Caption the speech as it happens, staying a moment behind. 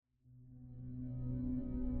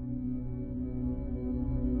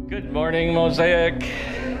Good morning, Mosaic. Good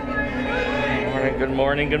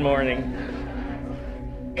morning, good morning.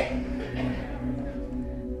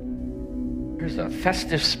 There's a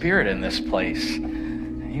festive spirit in this place.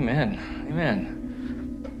 Amen, amen.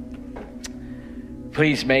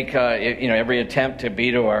 Please make every attempt to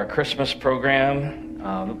be to our Christmas program.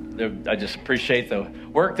 I just appreciate the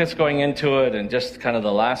work that's going into it and just kind of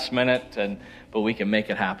the last minute, but we can make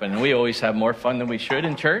it happen. And we always have more fun than we should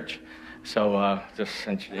in church. So just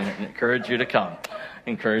encourage you to come.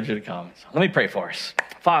 So let me pray for us.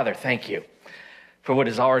 Father, thank you for what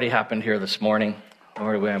has already happened here this morning.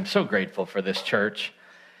 Lord, I'm so grateful for this church.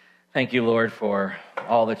 Thank you, Lord, for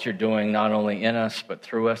all that you're doing, not only in us, but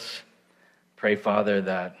through us. Pray, Father,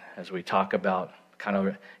 that as we talk about kind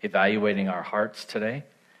of evaluating our hearts today,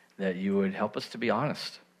 that you would help us to be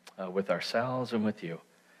honest with ourselves and with you.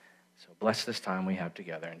 So bless this time we have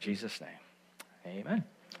together. In Jesus' name, amen.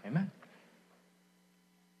 Amen.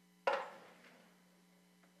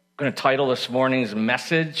 I'm going to title this morning's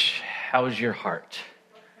message, How's Your Heart?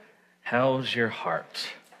 How's your heart?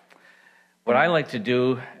 What I like to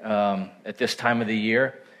do at this time of the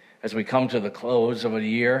year, as we come to the close of a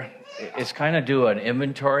year, is kind of do an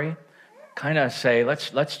inventory, kind of say,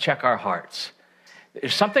 let's check our hearts.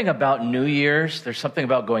 There's something about New Year's, there's something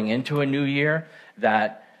about going into a new year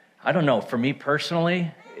that, I don't know, for me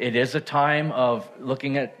personally, it is a time of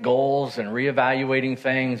looking at goals and reevaluating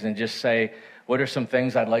things and just say, what are some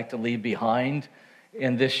things I'd like to leave behind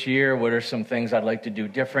in this year? What are some things I'd like to do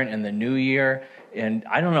different in the new year? And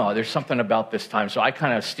I don't know, there's something about this time. So I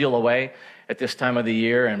kind of steal away at this time of the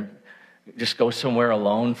year and just go somewhere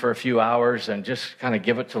alone for a few hours and just kind of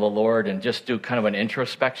give it to the Lord and just do kind of an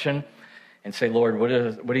introspection and say, Lord, what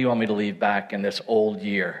do you want me to leave back in this old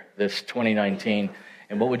year, this 2019?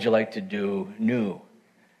 And what would you like to do new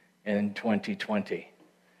in 2020?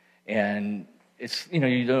 And it's, you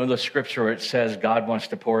know the scripture where it says God wants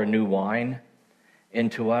to pour a new wine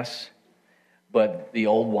into us, but the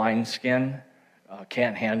old wineskin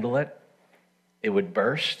can't handle it. It would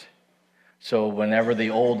burst. So whenever the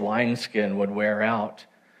old wineskin would wear out,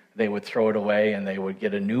 they would throw it away and they would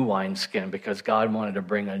get a new wineskin because God wanted to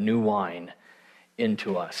bring a new wine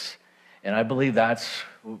into us. And I believe that's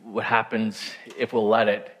what happens if we'll let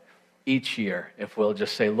it each year, if we'll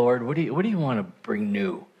just say, Lord, what do you want to bring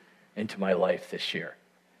new into my life this year?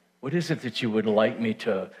 What is it that you would like me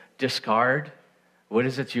to discard? What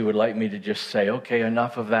is it you would like me to just say, okay,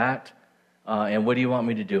 enough of that? And what do you want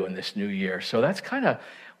me to do in this new year? So that's kind of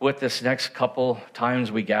what this next couple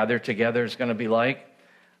times we gather together is going to be like.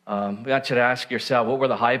 I want you to ask yourself, what were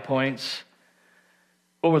the high points?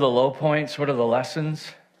 What were the low points? What are the lessons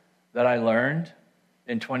that I learned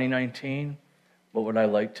in 2019? What would I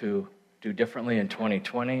like to do differently in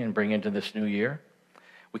 2020 and bring into this new year?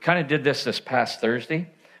 We kind of did this past Thursday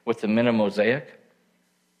with the men of Mosaic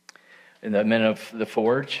and the men of the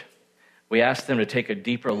Forge. We asked them to take a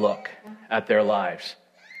deeper look at their lives.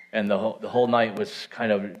 And the whole night was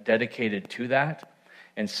kind of dedicated to that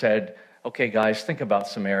and said, okay, guys, think about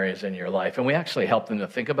some areas in your life. And we actually helped them to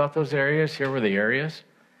think about those areas. Here were the areas.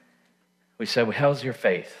 We said, well, how's your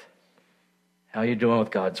faith? How are you doing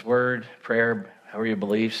with God's word, prayer? How are your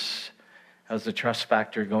beliefs? How's the trust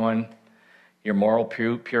factor going? Your moral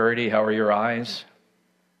purity, how are your eyes?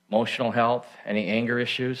 Emotional health, any anger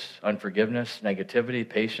issues, unforgiveness, negativity,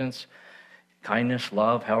 patience, kindness,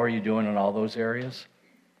 love, how are you doing in all those areas?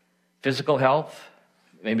 Physical health,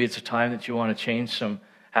 maybe it's a time that you want to change some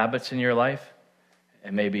habits in your life,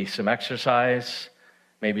 and maybe some exercise,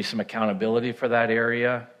 maybe some accountability for that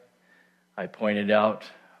area. I pointed out,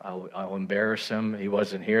 I'll embarrass him, he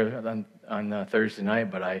wasn't here on Thursday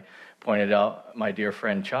night, but I pointed out my dear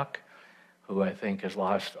friend Chuck, who I think has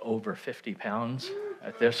lost over 50 pounds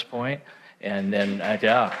at this point. And then,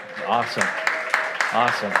 awesome.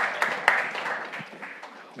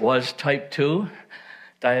 Was type 2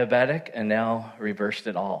 diabetic and now reversed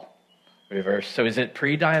it all. So is it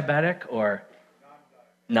pre-diabetic or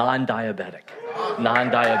non-diabetic?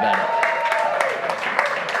 Non-diabetic.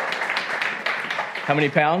 How many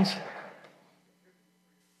pounds?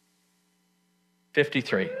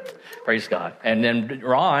 53. Praise God. And then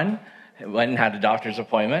Ron went and had a doctor's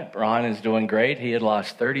appointment. Ron is doing great. He had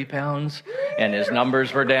lost 30 pounds and his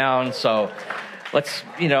numbers were down. So let's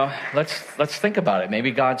think about it.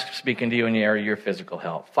 Maybe God's speaking to you in the area of your physical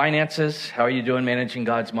health. Finances, how are you doing managing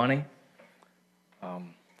God's money?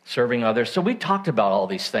 Serving others. So we talked about all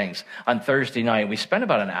these things on Thursday night. We spent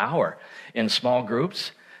about an hour in small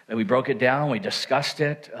groups And we broke it down. We discussed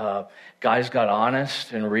it. Guys got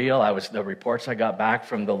honest and real. The reports I got back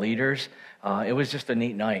from the leaders. It was just a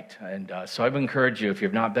neat night. And so I've encouraged you, if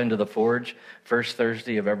you've not been to the Forge, first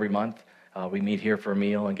Thursday of every month, we meet here for a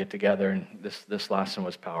meal and get together. And this lesson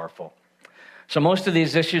was powerful. So most of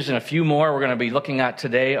these issues and a few more we're going to be looking at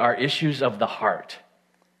today are issues of the heart.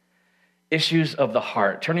 Issues of the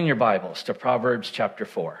heart. Turning your Bibles to Proverbs chapter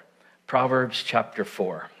 4. Proverbs chapter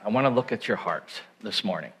 4. I want to look at your heart this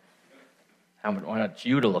morning. I want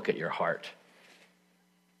you to look at your heart.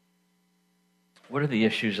 What are the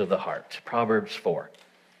issues of the heart? Proverbs 4.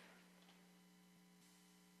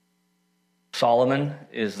 Solomon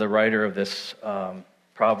is the writer of this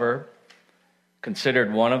proverb,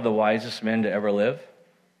 considered one of the wisest men to ever live.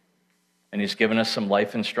 And he's given us some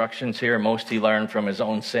life instructions here. Most he learned from his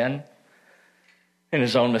own sin and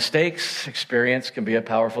his own mistakes. Experience can be a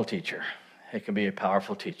powerful teacher. It can be a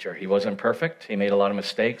powerful teacher. He wasn't perfect. He made a lot of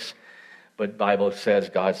mistakes. But Bible says,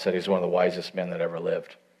 God said he's one of the wisest men that ever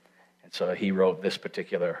lived. And so he wrote this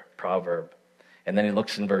particular proverb. And then he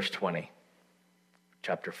looks in verse 20,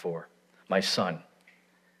 chapter 4. My son,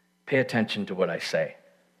 pay attention to what I say.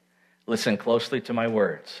 Listen closely to my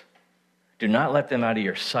words. Do not let them out of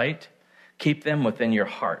your sight. Keep them within your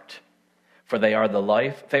heart. For they are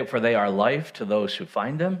life to those who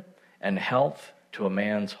find them, and health to a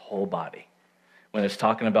man's whole body. When it's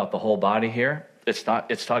talking about the whole body here, it's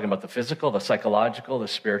talking about the physical, the psychological, the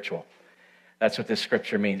spiritual. That's what this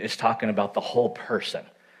scripture means. It's talking about the whole person.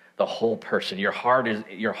 The whole person. Your heart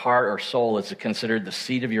or soul is considered the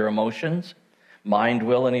seat of your emotions, mind,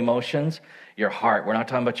 will, and emotions. Your heart. We're not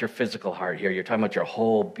talking about your physical heart here. You're talking about your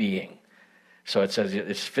whole being. So it says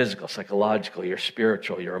it's physical, psychological, your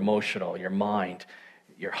spiritual, your emotional, your mind,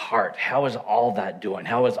 your heart. How is all that doing?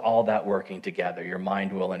 How is all that working together? Your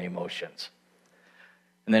mind, will, and emotions.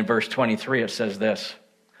 And then verse 23, it says this,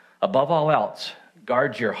 above all else,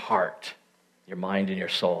 guard your heart, your mind, and your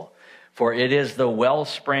soul, for it is the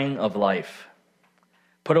wellspring of life.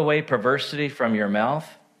 Put away perversity from your mouth.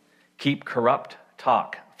 Keep corrupt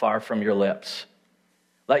talk far from your lips.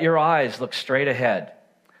 Let your eyes look straight ahead.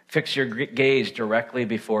 Fix your gaze directly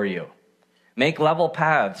before you. Make level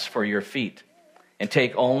paths for your feet, and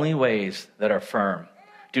take only ways that are firm.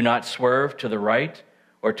 Do not swerve to the right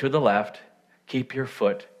or to the left. Keep your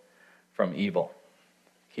foot from evil.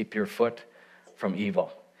 Keep your foot from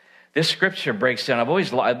evil. This scripture breaks down.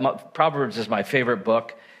 Proverbs is my favorite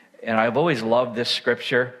book, and I've always loved this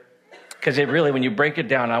scripture because it really, when you break it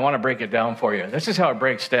down, I want to break it down for you. This is how it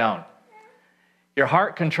breaks down. Your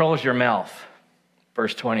heart controls your mouth,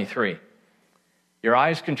 verse 23. Your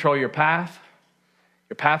eyes control your path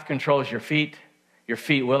controls your feet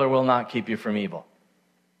will or will not keep you from evil.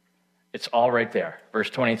 It's all right there. Verse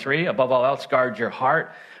 23, above all else, guard your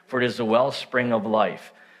heart, for it is the wellspring of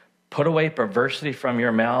life. Put away perversity from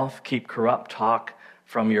your mouth. Keep corrupt talk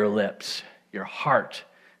from your lips. Your heart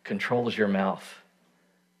controls your mouth.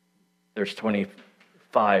 Verse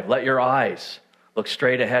 25, let your eyes look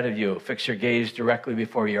straight ahead of you. Fix your gaze directly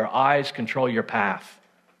before you. Your eyes control your path.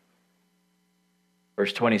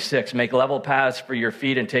 Verse 26, make level paths for your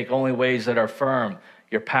feet and take only ways that are firm.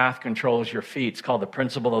 Your path controls your feet. It's called the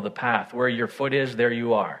principle of the path. Where your foot is, there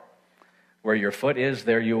you are. Where your foot is,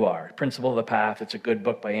 there you are. Principle of the Path. It's a good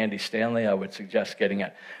book by Andy Stanley. I would suggest getting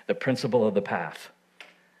it. The Principle of the Path.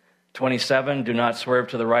 27, do not swerve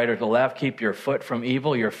to the right or to the left. Keep your foot from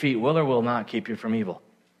evil. Your feet will or will not keep you from evil.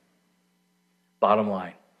 Bottom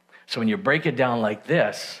line. So when you break it down like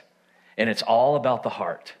this, and it's all about the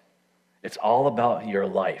heart. It's all about your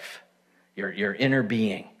life, your inner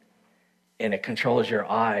being. And it controls your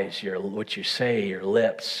eyes, what you say, your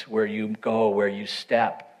lips, where you go, where you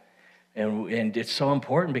step. And it's so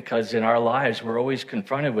important because in our lives, we're always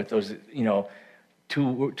confronted with those,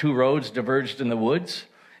 two roads diverged in the woods.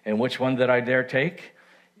 And which one did I dare take?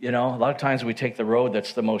 A lot of times we take the road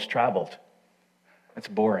that's the most traveled. That's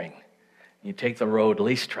boring. You take the road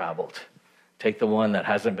least traveled. Take the one that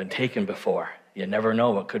hasn't been taken before. You never know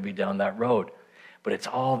what could be down that road. But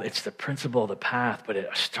it's the principle of the path, but it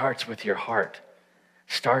starts with your heart.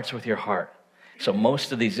 Starts with your heart. So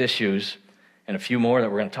most of these issues, and a few more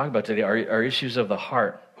that we're going to talk about today, are issues of the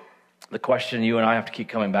heart. The question you and I have to keep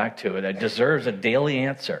coming back to, it deserves a daily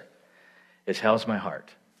answer, is how's my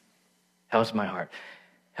heart? How's my heart?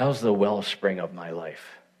 How's the wellspring of my life?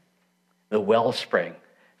 The wellspring.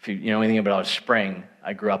 If you know anything about a spring,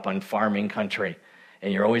 I grew up on farming country,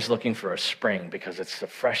 and you're always looking for a spring because it's the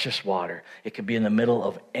freshest water. It could be in the middle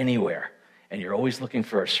of anywhere, and you're always looking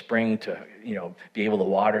for a spring to, be able to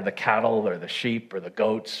water the cattle or the sheep or the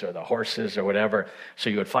goats or the horses or whatever. So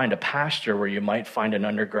you would find a pasture where you might find an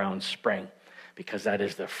underground spring. because that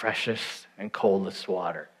is the freshest and coldest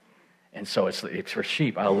water. And so it's for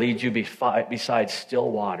sheep. I'll lead you beside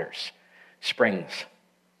still waters, springs.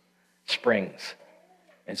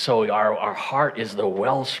 And so our heart is the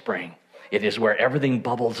wellspring. It is where everything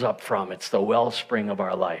bubbles up from. It's the wellspring of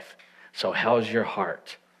our life. So how's your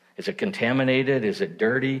heart? Is it contaminated? Is it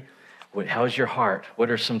dirty? How's your heart? What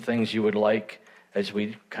are some things you would like, as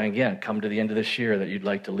we come to the end of this year, that you'd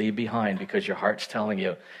like to leave behind because your heart's telling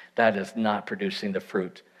you that is not producing the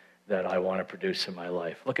fruit that I want to produce in my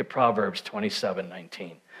life? Look at Proverbs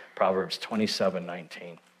 27:19. Proverbs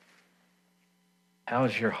 27:19.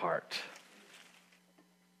 How's your heart?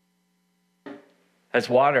 As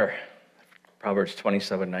water, Proverbs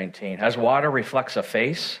 27:19, as water reflects a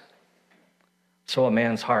face, so a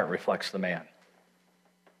man's heart reflects the man.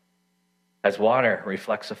 As water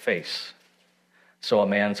reflects a face, so a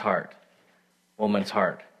man's heart, woman's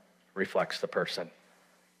heart, reflects the person.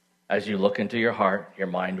 As you look into your heart, your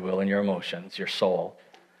mind, will, and your emotions, your soul,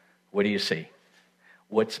 what do you see?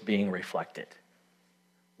 What's being reflected?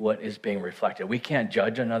 What is being reflected? We can't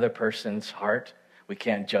judge another person's heart. We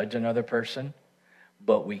can't judge another person,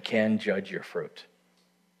 but we can judge your fruit.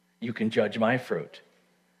 You can judge my fruit.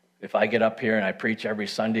 If I get up here and I preach every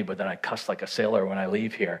Sunday, but then I cuss like a sailor when I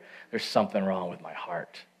leave here, there's something wrong with my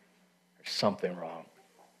heart. There's something wrong.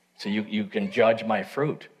 So you can judge my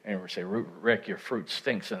fruit and say, Rick, your fruit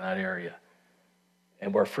stinks in that area.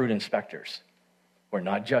 And we're fruit inspectors. We're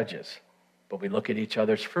not judges, but we look at each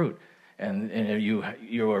other's fruit. And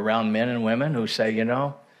you're around men and women who say,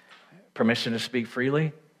 permission to speak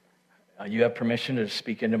freely. You have permission to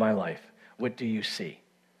speak into my life. What do you see?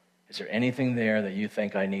 Is there anything there that you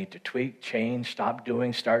think I need to tweak, change, stop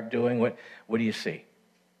doing, start doing? What do you see?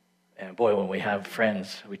 And boy, when we have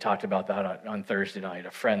friends, we talked about that on Thursday night,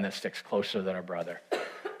 a friend that sticks closer than a brother.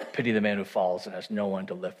 Pity the man who falls and has no one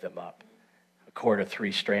to lift them up. A cord of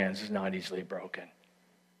 3 strands is not easily broken.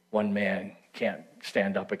 One man can't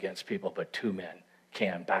stand up against people, but 2 men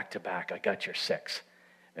can, back to back. I got your 6.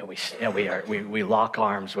 And we lock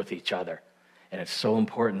arms with each other. And it's so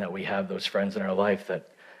important that we have those friends in our life that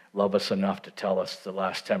love us enough to tell us the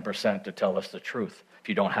last 10%, to tell us the truth. If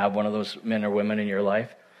you don't have one of those men or women in your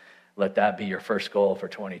life, let that be your first goal for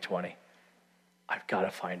 2020. I've got to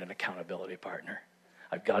find an accountability partner.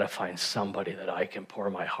 I've got to find somebody that I can pour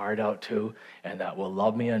my heart out to and that will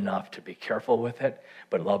love me enough to be careful with it,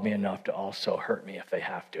 but love me enough to also hurt me if they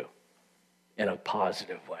have to, in a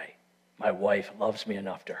positive way. My wife loves me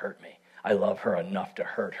enough to hurt me. I love her enough to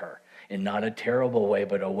hurt her. In not a terrible way,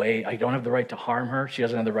 but a way, I don't have the right to harm her. She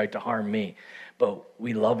doesn't have the right to harm me. But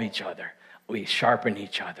we love each other. We sharpen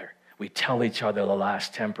each other. We tell each other the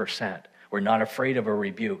last 10%. We're not afraid of a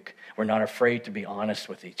rebuke. We're not afraid to be honest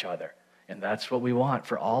with each other. And that's what we want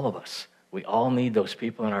for all of us. We all need those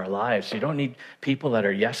people in our lives. You don't need people that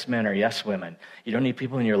are yes men or yes women. You don't need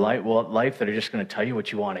people in your life that are just going to tell you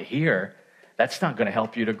what you want to hear. That's not going to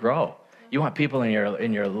help you to grow. You want people in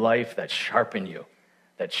your life that sharpen you.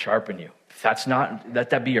 That sharpen you. If that's not,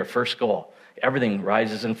 let that be your first goal. Everything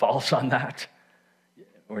rises and falls on that.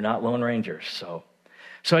 We're not Lone Rangers. So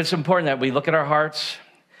it's important that we look at our hearts.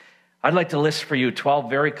 I'd like to list for you 12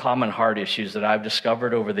 very common heart issues that I've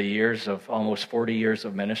discovered over the years of almost 40 years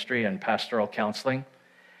of ministry and pastoral counseling.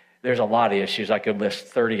 There's a lot of issues. I could list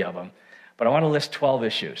 30 of them. But I want to list 12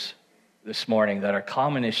 issues this morning that are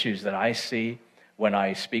common issues that I see when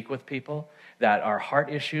I speak with people, that are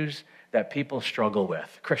heart issues that people struggle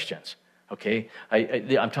with, Christians, okay?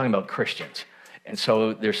 I'm talking about Christians. And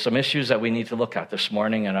so there's some issues that we need to look at this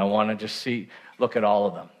morning, and I want to just look at all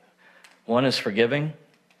of them. One is forgiving.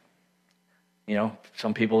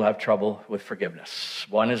 Some people have trouble with forgiveness.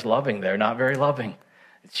 One is loving. They're not very loving.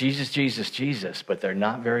 It's Jesus, Jesus, Jesus, but they're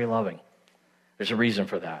not very loving. There's a reason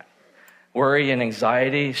for that. Worry and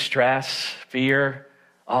anxiety, stress, fear,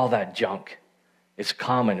 all that junk. It's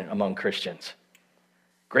common among Christians.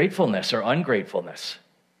 Gratefulness or ungratefulness.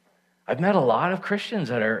 I've met a lot of Christians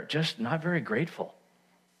that are just not very grateful.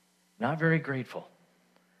 Not very grateful.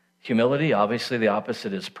 Humility, obviously the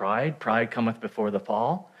opposite is pride. Pride cometh before the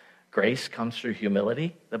fall. Grace comes through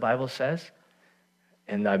humility, the Bible says.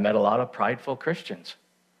 And I've met a lot of prideful Christians.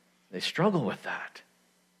 They struggle with that.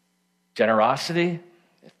 Generosity,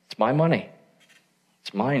 it's my money.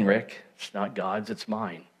 It's mine, Rick. It's not God's, it's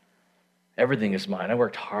mine. Everything is mine. I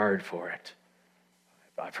worked hard for it.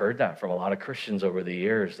 I've heard that from a lot of Christians over the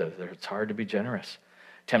years, that it's hard to be generous.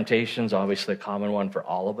 Temptation's obviously a common one for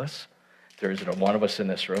all of us. There isn't one of us in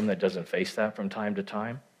this room that doesn't face that from time to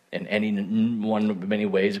time. In many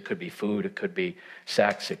ways, it could be food, it could be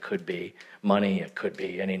sex, it could be money, it could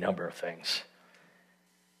be any number of things.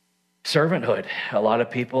 Servanthood. A lot of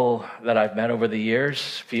people that I've met over the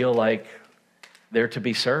years feel like they're to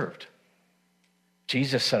be served.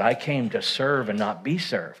 Jesus said, I came to serve and not be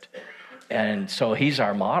served. And so he's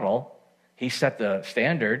our model. He set the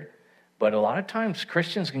standard. But a lot of times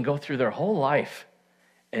Christians can go through their whole life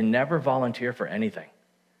and never volunteer for anything,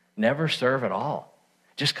 never serve at all,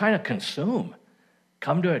 just kind of consume,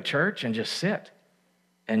 come to a church and just sit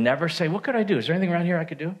and never say, what could I do? Is there anything around here I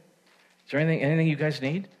could do? Is there anything you guys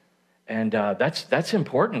need? And that's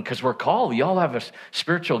important because we're called. We all have a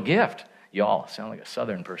spiritual gift. Y'all sound like a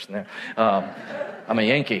Southern person there. I'm a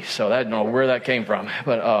Yankee, so I don't know where that came from.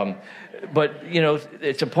 But you know,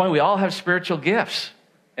 it's a point. We all have spiritual gifts,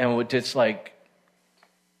 and it's like,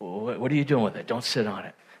 what are you doing with it? Don't sit on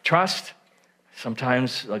it. Trust.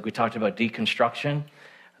 Sometimes, like we talked about deconstruction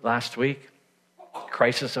last week,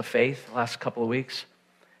 crisis of faith last couple of weeks,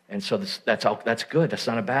 and so that's good. That's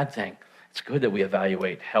not a bad thing. It's good that we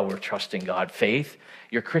evaluate how we're trusting God. Faith,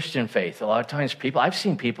 your Christian faith. A lot of times I've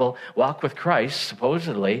seen people walk with Christ,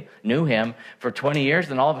 supposedly knew him for 20 years,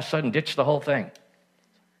 then all of a sudden ditch the whole thing.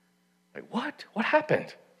 Like, what? What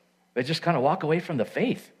happened? They just kind of walk away from the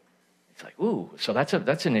faith. It's like, ooh, so that's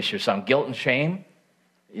an issue. Some guilt and shame,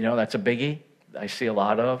 that's a biggie I see a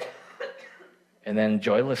lot of. And then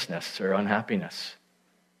joylessness or unhappiness.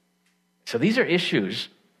 So these are issues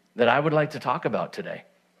that I would like to talk about today.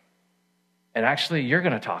 And actually, you're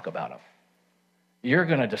going to talk about them. You're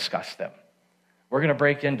going to discuss them. We're going to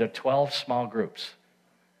break into 12 small groups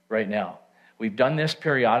right now. We've done this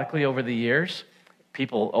periodically over the years.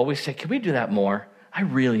 People always say, can we do that more? I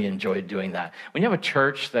really enjoyed doing that. When you have a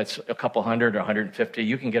church that's a couple hundred or 150,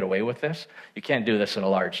 you can get away with this. You can't do this in a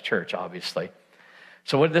large church, obviously.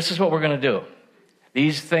 So this is what we're going to do.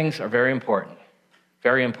 These things are very important.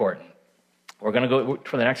 Very important. We're going to go,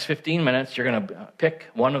 for the next 15 minutes, you're going to pick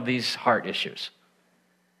one of these heart issues.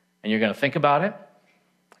 And you're going to think about it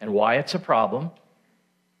and why it's a problem.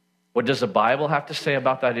 What does the Bible have to say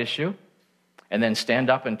about that issue? And then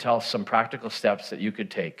stand up and tell some practical steps that you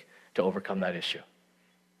could take to overcome that issue.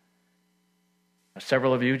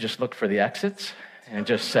 Several of you just looked for the exits and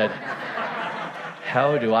just said,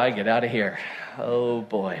 how do I get out of here? Oh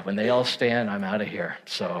boy, when they all stand, I'm out of here.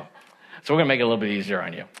 So we're going to make it a little bit easier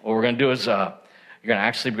on you. What we're going to do is we're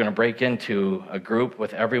going to break into a group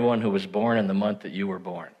with everyone who was born in the month that you were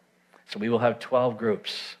born. So we will have 12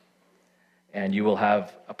 groups. And you will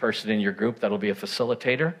have a person in your group that will be a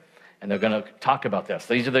facilitator. And they're going to talk about this.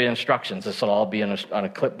 These are the instructions. This will all be on a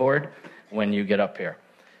clipboard when you get up here.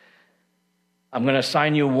 I'm going to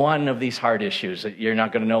assign you one of these heart issues. You're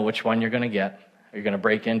not going to know which one you're going to get. You're going to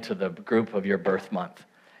break into the group of your birth month.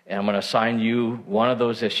 And I'm going to assign you one of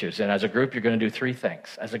those issues. And as a group, you're going to do three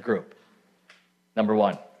things as a group. Number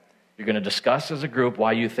one, you're going to discuss as a group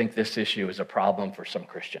why you think this issue is a problem for some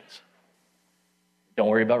Christians. Don't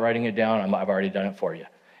worry about writing it down. I've already done it for you.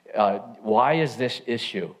 Why is this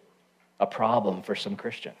issue a problem for some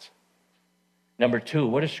Christians? Number two,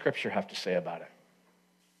 what does Scripture have to say about it?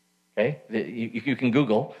 Okay, you can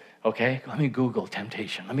Google. Okay, let me Google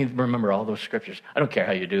temptation. Let me remember all those scriptures. I don't care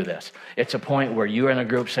how you do this. It's a point where you in a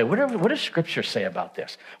group say, what does Scripture say about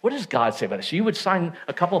this? What does God say about this? So you would sign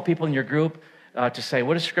a couple of people in your group to say,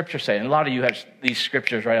 what does Scripture say? And a lot of you have these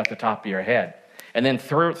scriptures right off the top of your head. And then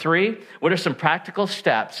three, what are some practical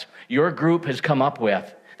steps your group has come up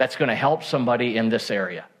with that's going to help somebody in this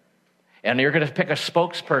area? And you're going to pick a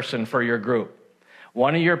spokesperson for your group.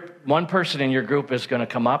 One person in your group is going to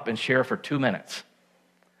come up and share for 2 minutes.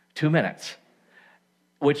 2 minutes,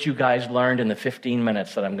 which you guys learned in the 15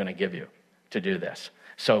 minutes that I'm going to give you to do this.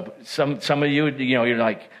 So some of you, you're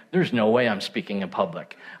like, there's no way I'm speaking in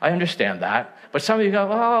public. I understand that. But some of you go,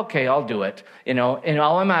 oh, okay, I'll do it. And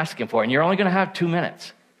all I'm asking for, and you're only going to have 2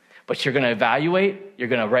 minutes. But you're going to evaluate, you're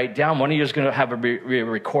going to write down. One of you is going to have a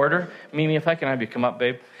recorder. Mimi, if I can have you come up,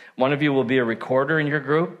 babe. One of you will be a recorder in your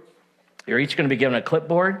group. You're each going to be given a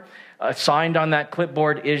clipboard. Assigned on that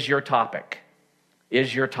clipboard is your topic.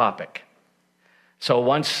 Is your topic. So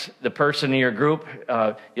once the person in your group,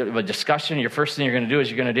 you have a discussion, your first thing you're going to do is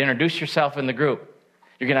you're going to introduce yourself in the group.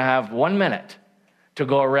 You're going to have 1 minute to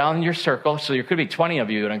go around your circle. So there could be 20 of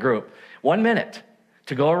you in a group. 1 minute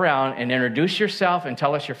to go around and introduce yourself and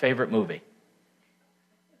tell us your favorite movie.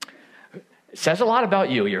 It says a lot about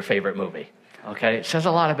you, your favorite movie. Okay? It says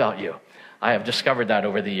a lot about you. I have discovered that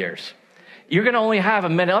over the years. You're going to only have a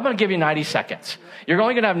minute. I'm going to give you 90 seconds. You're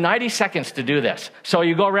only going to have 90 seconds to do this. So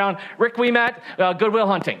you go around, Rick, we met, Goodwill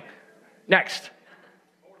Hunting. Next.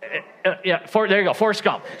 There you go, Forrest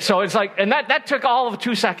Gump. So it's like, and that took all of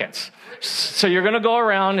 2 seconds. So you're going to go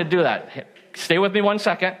around and do that. Stay with me 1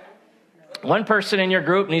 second. One person in your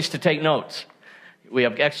group needs to take notes. We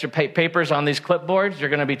have extra papers on these clipboards. You're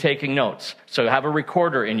going to be taking notes. So have a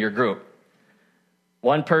recorder in your group.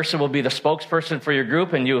 One person will be the spokesperson for your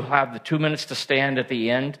group, and you have the 2 minutes to stand at the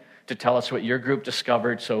end to tell us what your group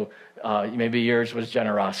discovered. So maybe yours was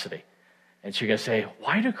generosity. And so you're going to say,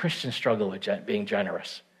 why do Christians struggle with being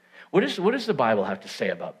generous? What does the Bible have to say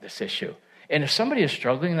about this issue? And if somebody is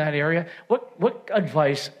struggling in that area, what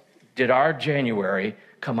advice did our January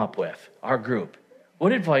come up with, our group?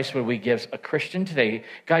 What advice would we give a Christian today?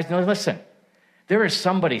 Guys, now listen. There is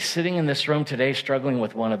somebody sitting in this room today struggling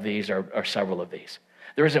with one of these or several of these.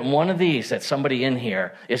 There isn't one of these that somebody in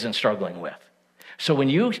here isn't struggling with. So when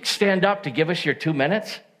you stand up to give us your 2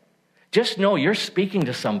 minutes, just know you're speaking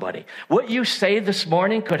to somebody. What you say this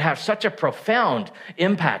morning could have such a profound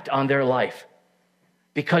impact on their life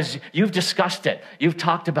because you've discussed it, you've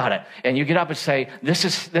talked about it, and you get up and say, this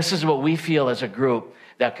is what we feel as a group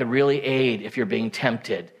that could really aid if you're being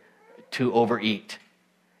tempted to overeat,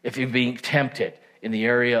 if you're being tempted in the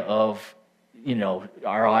area of,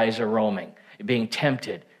 our eyes are roaming, being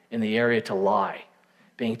tempted in the area to lie,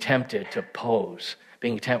 being tempted to pose,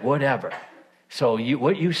 being tempted, whatever. So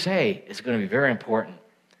what you say is going to be very important.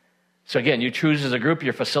 So again, you choose as a group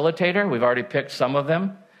your facilitator. We've already picked some of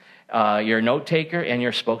them. Your note taker and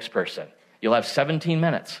your spokesperson. You'll have 17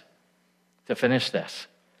 minutes to finish this.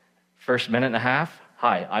 First minute and a half.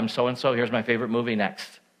 Hi, I'm so-and-so. Here's my favorite movie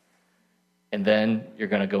next. And then you're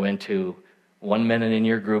going to go into 1 minute in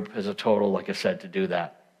your group as a total, like I said, to do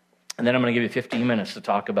that. And then I'm going to give you 15 minutes to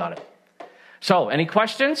talk about it. So, any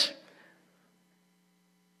questions?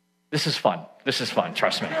 This is fun.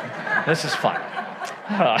 Trust me. This is fun.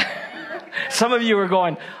 Some of you are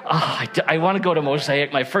going, I want to go to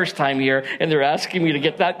Mosaic my first time here, and they're asking me to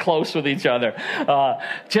get that close with each other.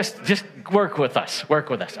 Just work with us.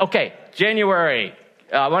 Okay, January.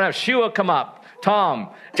 I want to have Shua come up. Tom,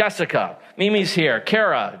 Jessica, Mimi's here,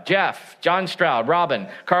 Kara, Jeff, John Stroud, Robin,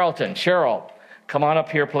 Carlton, Cheryl. Come on up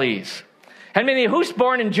here, please. Who's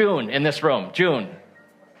born in June in this room? June.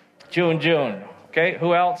 Okay,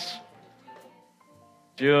 who else?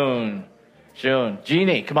 June.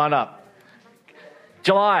 Jeannie, come on up.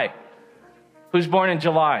 July. Who's born in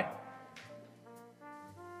July?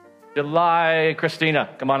 Christina,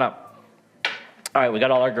 come on up. All right, we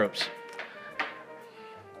got all our groups.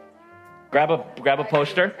 Grab a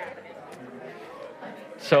poster.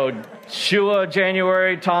 So Shua,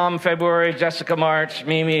 January, Tom, February, Jessica, March,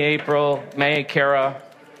 Mimi, April, May, Kara,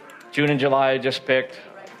 June and July I just picked,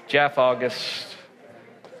 Jeff, August,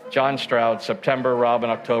 John Stroud, September, Robin,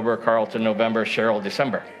 October, Carlton, November, Cheryl,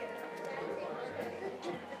 December.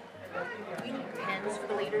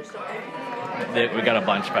 We got a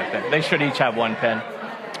bunch back there. They should each have one pen.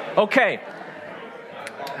 Okay.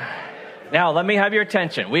 Now, let me have your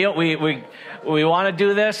attention. We want to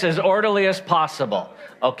do this as orderly as possible.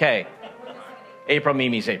 Okay.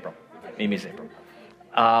 Mimi's April.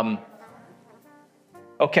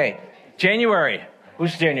 Okay. January.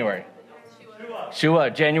 Who's January?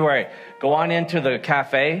 Shua, January. Go on into the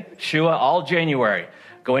cafe. Shua, all January.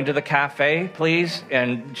 Go into the cafe, please.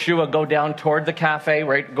 And Shua, go down toward the cafe,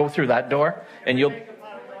 right? Go through that door. And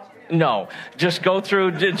no, just go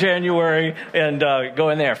through January and go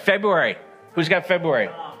in there. February. Who's got February?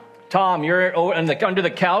 Tom, you're under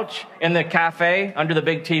the couch in the cafe, under the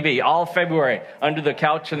big TV. All February, under the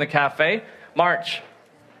couch in the cafe. March.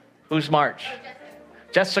 Who's March?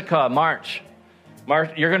 Jessica, March.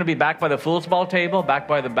 You're going to be back by the foosball table, back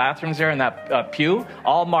by the bathrooms there in that pew.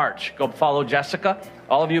 All March. Go follow Jessica.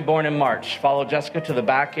 All of you born in March, follow Jessica to the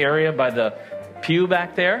back area by the pew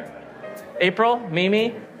back there. April,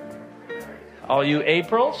 Mimi. All you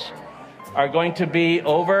Aprils are going to be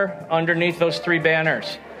over underneath those three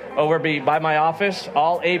banners. Over by my office,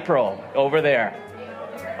 all April, over there.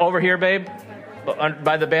 Over here, babe,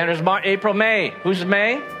 by the banners. April, May. Who's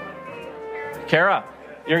May? Kara,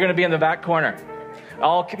 you're going to be in the back corner.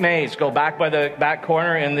 All Mays, go back by the back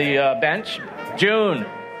corner in the bench. June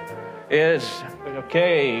is,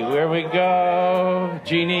 okay, where we go?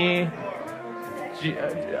 Jeannie,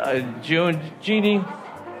 Jeannie,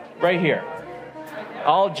 right here.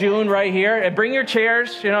 All June right here. And bring your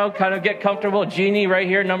chairs, kind of get comfortable. Jeannie right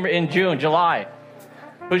here, number in June. July.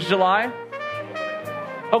 Who's July?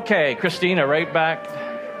 Okay, Christina right back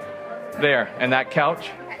there in that couch.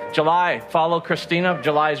 July, follow Christina.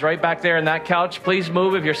 July's right back there in that couch. Please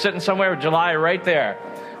move if you're sitting somewhere. July right there.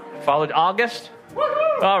 Followed August.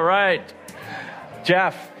 All right.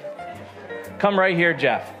 Jeff. Come right here,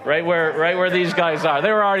 Jeff. Right where these guys are.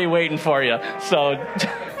 They were already waiting for you. So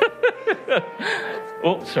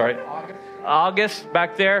oh, sorry. August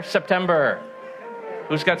back there. September.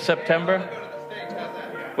 Who's got September?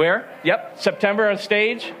 Where? Yep, September on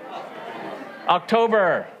stage.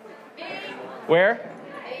 October. Where?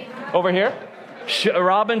 Over here.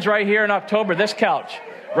 Robin's right here in October. This couch.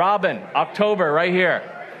 Robin, October, right here.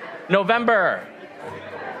 November.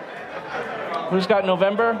 Who's got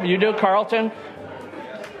November? You do, Carlton?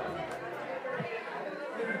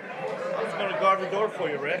 I was going to guard the door for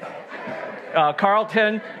you, Rick.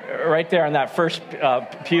 Carlton, right there in that first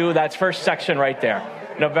pew, that's first section right there.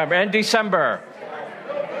 November. And December.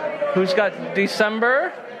 Who's got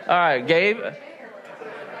December? All right, Gabe.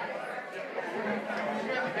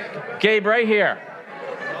 Gabe, right here.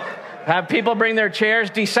 Have people bring their chairs.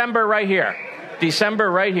 December, right here. December,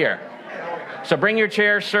 right here. So bring your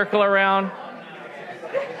chairs, circle around.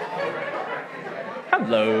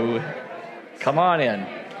 Hello. Come on in.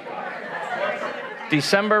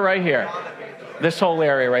 December, right here. This whole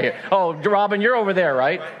area right here. Oh, Robin, you're over there,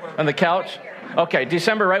 right? On the couch? Okay,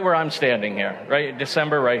 December, right where I'm standing here. Right,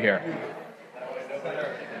 December, right here.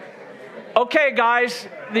 Okay, guys,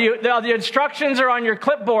 the instructions are on your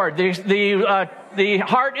clipboard. The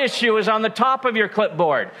heart issue is on the top of your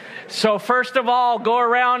clipboard. So first of all, go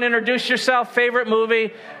around, introduce yourself, favorite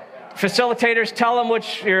movie. Facilitators, tell them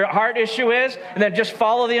which your heart issue is, and then just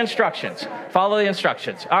follow the instructions. Follow the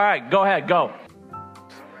instructions. All right, go ahead, go.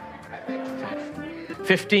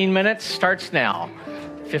 15 minutes starts now.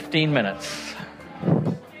 15 minutes.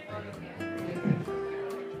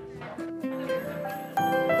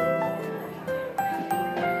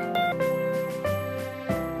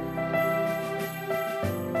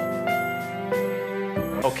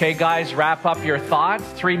 Okay, guys, wrap up your thoughts.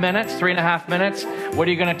 3 minutes, 3.5 minutes. What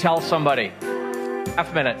are you going to tell somebody?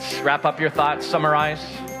 Half minutes. Wrap up your thoughts, summarize.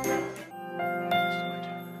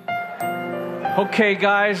 Okay,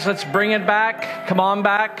 guys, let's bring it back. Come on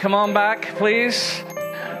back, please.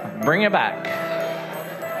 Bring it back.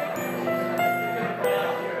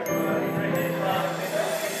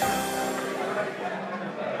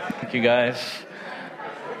 Thank you, guys.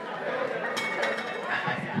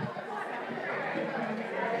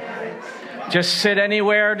 Just sit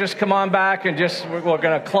anywhere, just come on back, and we're going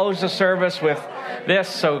to close the service with this.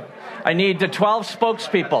 So I need the 12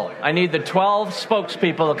 spokespeople. I need the 12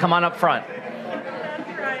 spokespeople to come on up front.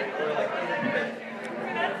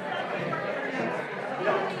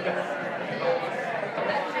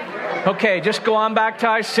 Okay, just go on back,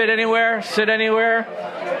 Ty. Sit anywhere. Sit anywhere.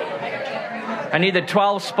 I need the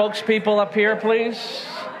 12 spokespeople up here, please.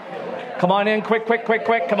 Come on in, quick.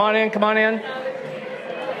 Come on in.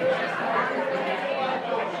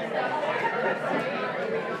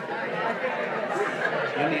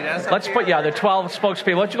 Let's put, the 12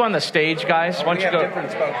 spokespeople. Let's go on the stage, guys. Why don't you go?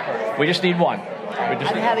 Different spokespersons. We just need one. I'm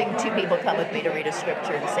having 2 people come with me to read a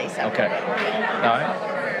scripture and say something. Okay.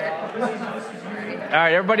 All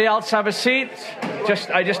right, everybody else have a seat.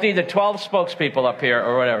 I just need the 12 spokespeople up here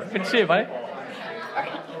or whatever. Good to see you, buddy.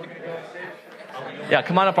 Yeah,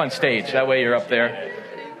 come on up on stage. That way you're up there.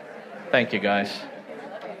 Thank you, guys.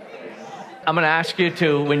 I'm going to ask you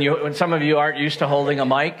to, when some of you aren't used to holding a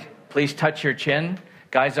mic, please touch your chin.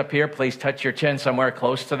 Guys up here, please touch your chin somewhere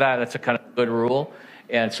close to that. That's a kind of good rule,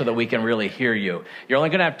 and so that we can really hear you. You're only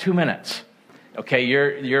going to have 2 minutes. Okay,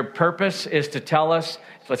 your purpose is to tell us,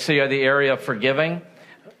 let's say the area of forgiving.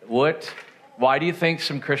 Why do you think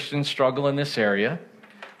some Christians struggle in this area?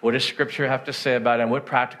 What does Scripture have to say about it? And what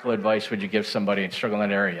practical advice would you give somebody in struggling in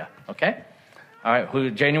that area? Okay? All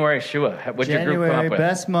right, January, Shua, what'd your group come up with? January,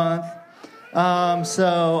 best month.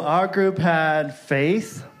 So our group had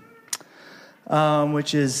faith,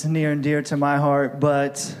 which is near and dear to my heart,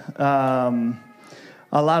 but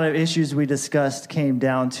a lot of issues we discussed came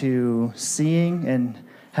down to seeing and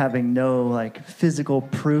having no physical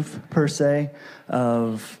proof per se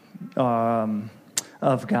of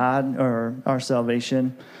God or our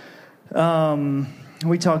salvation.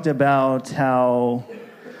 We talked about how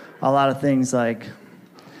a lot of things like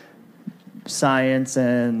science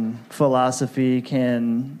and philosophy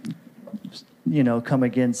can come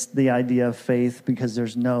against the idea of faith because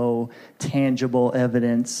there's no tangible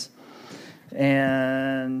evidence.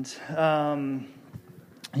 And,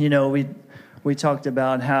 we talked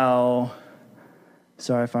about how,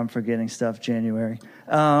 sorry if I'm forgetting stuff, January.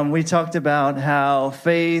 We talked about how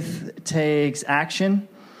faith takes action.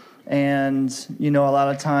 And, a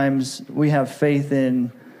lot of times we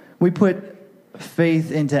put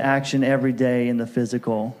faith into action every day in the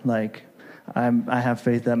physical, I have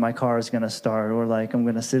faith that my car is going to start, or I'm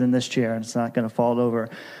going to sit in this chair and it's not going to fall over.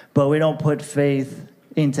 But we don't put faith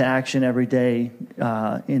into action every day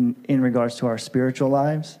in regards to our spiritual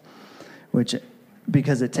lives,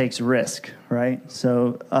 because it takes risk, right?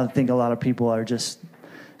 So I think a lot of people are just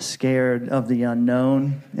scared of the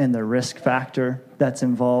unknown and the risk factor that's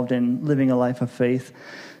involved in living a life of faith.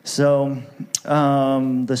 So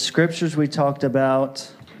the scriptures we talked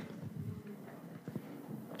about,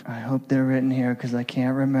 I hope they're written here because I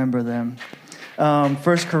can't remember them. 1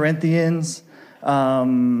 Corinthians,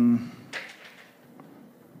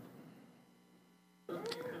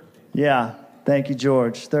 yeah, thank you,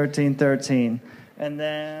 George, 13:13. And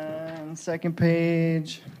then second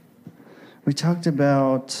page, we talked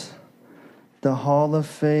about the hall of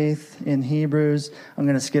faith in Hebrews. I'm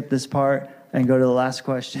going to skip this part and go to the last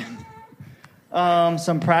question.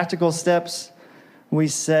 Some practical steps we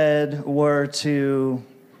said were to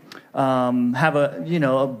have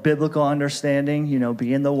a biblical understanding,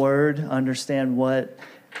 be in the Word, understand what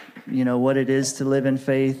it is to live in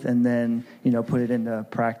faith, and then, put it into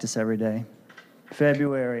practice every day.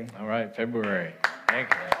 February. All right, February. Thank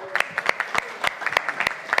you.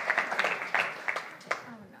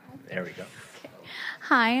 There we go.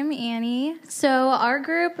 Hi, I'm Annie. So our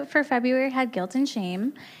group for February had guilt and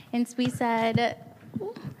shame. And we said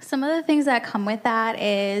some of the things that come with that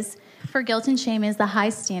is, for guilt and shame, is the high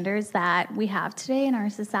standards that we have today in our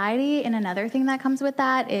society. And another thing that comes with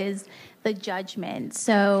that is the judgment.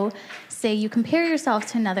 So say you compare yourself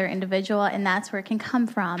to another individual, and that's where it can come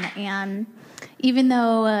from. And even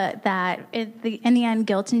though in the end,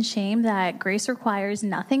 guilt and shame, that grace requires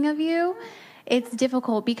nothing of you, it's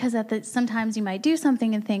difficult because sometimes you might do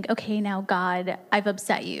something and think, okay, now God, I've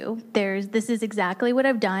upset you. This is exactly what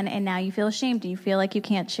I've done, and now you feel ashamed and you feel like you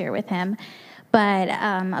can't share with him. But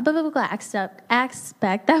a biblical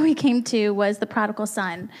aspect that we came to was the prodigal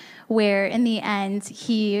son, where in the end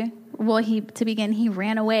he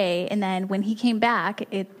ran away, and then when he came back,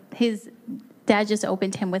 his dad just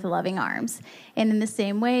opened him with loving arms. And in the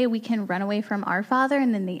same way, we can run away from our Father,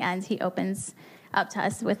 and in the end, he opens up to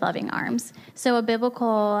us with loving arms. So a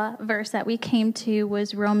biblical verse that we came to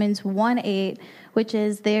was Romans 1:8, which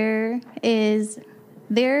is, there is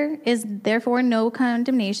therefore no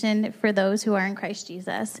condemnation for those who are in Christ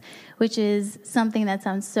Jesus, which is something that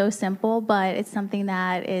sounds so simple, but it's something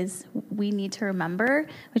that we need to remember,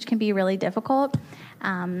 which can be really difficult.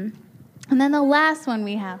 And then the last one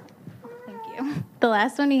we have, the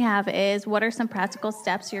last one we have is, what are some practical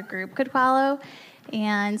steps your group could follow?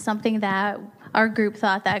 And something that our group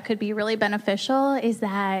thought that could be really beneficial is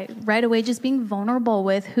that right away just being vulnerable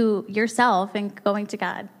with yourself and going to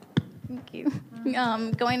God. Thank you.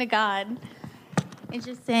 Going to God and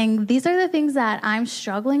just saying, these are the things that I'm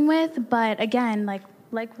struggling with. But again, like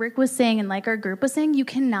Rick was saying and like our group was saying, you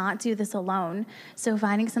cannot do this alone. So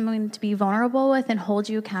finding someone to be vulnerable with and hold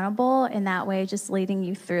you accountable in that way, just leading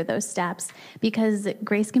you through those steps, because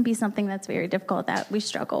grace can be something that's very difficult that we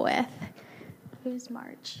struggle with. Who's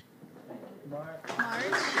March? March.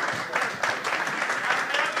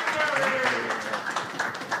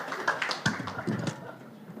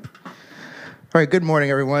 All right, good morning,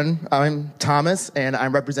 everyone. I'm Thomas, and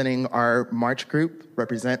I'm representing our March group.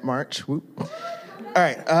 Represent March. Whoop. All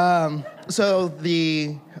right. So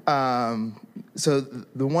the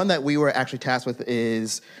one that we were actually tasked with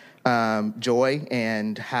is joy,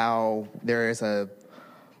 and how there is a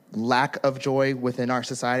lack of joy within our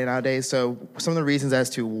society nowadays. So some of the reasons as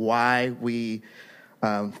to why we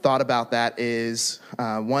thought about that is,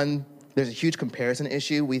 one, there's a huge comparison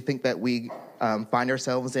issue we think that we find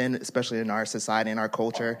ourselves in, especially in our society and our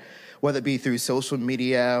culture, whether it be through social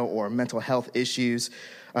media or mental health issues.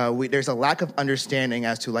 There's a lack of understanding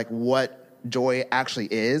as to what joy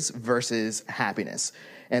actually is versus happiness.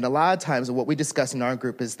 And a lot of times what we discuss in our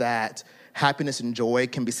group is that happiness and joy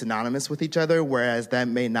can be synonymous with each other, whereas that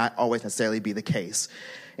may not always necessarily be the case.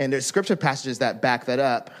 And there's scripture passages that back that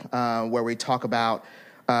up, where we talk about,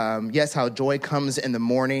 how joy comes in the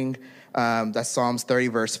morning. That's Psalms 30,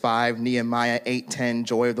 verse 5, Nehemiah 8:10,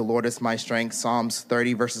 joy of the Lord is my strength, Psalms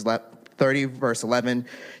 30, verse 11,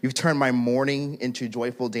 you've turned my mourning into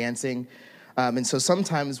joyful dancing. And so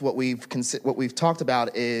sometimes what we've talked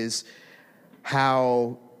about is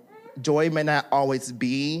how joy may not always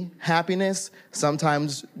be happiness.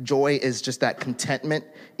 Sometimes joy is just that contentment,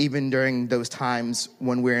 even during those times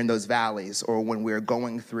when we're in those valleys or when we're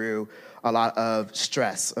going through a lot of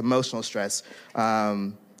stress, emotional stress,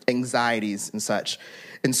 anxieties and such.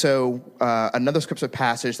 And so another scripture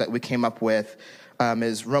passage that we came up with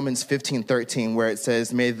is Romans 15:13, where it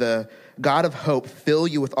says, may the God of hope fill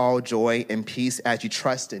you with all joy and peace as you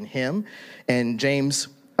trust in him. And James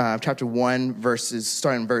chapter 1,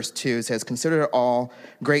 starting in verse 2, it says, consider it all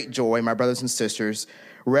great joy, my brothers and sisters,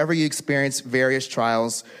 wherever you experience various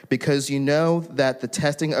trials, because you know that the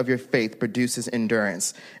testing of your faith produces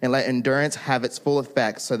endurance. And let endurance have its full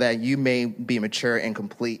effect so that you may be mature and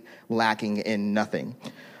complete, lacking in nothing.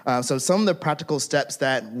 So some of the practical steps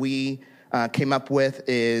that we came up with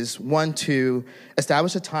is, one, to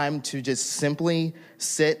establish a time to just simply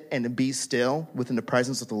sit and be still within the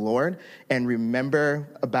presence of the Lord and remember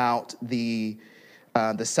about the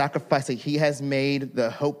sacrifice that he has made, the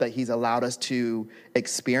hope that he's allowed us to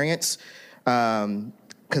experience,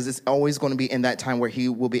 because it's always going to be in that time where he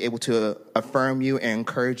will be able to affirm you and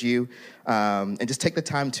encourage you, and just take the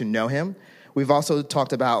time to know him. We've also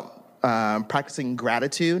talked about practicing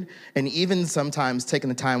gratitude, and even sometimes taking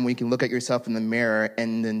the time when you can look at yourself in the mirror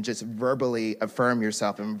and then just verbally affirm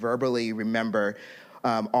yourself and verbally remember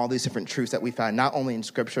all these different truths that we found, not only in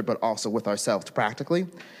Scripture, but also with ourselves practically.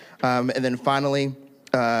 And then finally,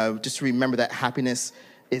 just to remember that happiness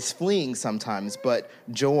is fleeting sometimes, but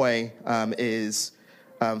joy is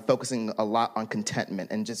focusing a lot on contentment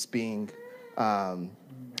and just being, and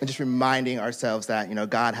just reminding ourselves that, you know,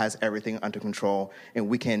 God has everything under control and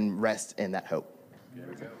we can rest in that hope. There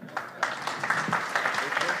we go.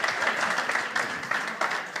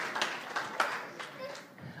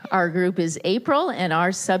 Our group is April, and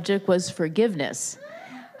our subject was forgiveness.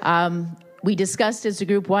 We discussed as a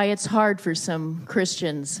group why it's hard for some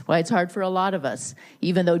Christians, why it's hard for a lot of us.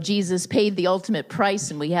 Even though Jesus paid the ultimate price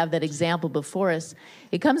and we have that example before us,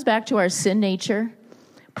 it comes back to our sin nature.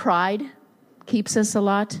 Pride keeps us a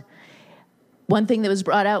lot. One thing that was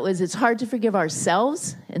brought out was it's hard to forgive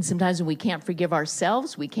ourselves, and sometimes when we can't forgive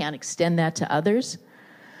ourselves, we can't extend that to others.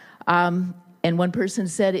 And one person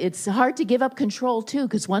said it's hard to give up control too,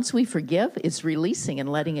 because once we forgive, it's releasing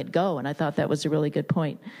and letting it go. And I thought that was a really good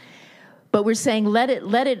point. But we're saying let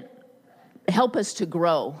it help us to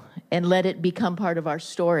grow and let it become part of our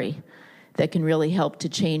story that can really help to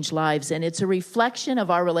change lives. And it's a reflection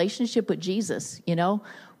of our relationship with Jesus. You know,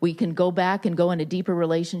 we can go back and go in a deeper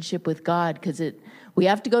relationship with God, because we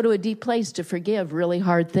have to go to a deep place to forgive really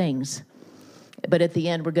hard things. But at the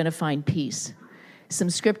end, we're going to find peace. Some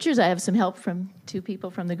scriptures. I have some help from two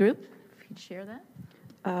people from the group. If you'd share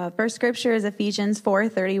that. First scripture is Ephesians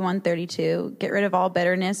 4:31-32. Get rid of all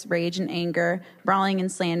bitterness, rage, and anger, brawling and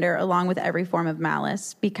slander, along with every form of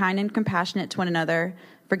malice. Be kind and compassionate to one another,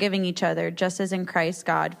 forgiving each other, just as in Christ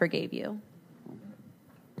God forgave you.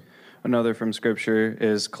 Another from Scripture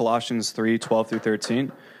is Colossians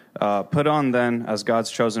 3:12-13. Put on then, as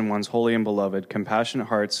God's chosen ones, holy and beloved, compassionate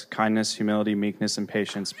hearts, kindness, humility, meekness, and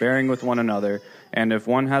patience, bearing with one another, and if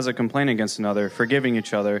one has a complaint against another, forgiving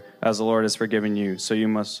each other, as the Lord has forgiven you, so you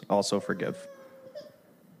must also forgive.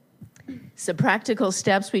 Some practical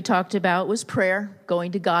steps we talked about was prayer,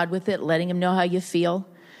 going to God with it, letting him know how you feel.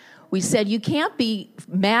 We said you can't be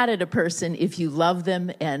mad at a person if you love them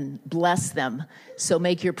and bless them. So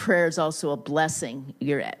make your prayers also a blessing.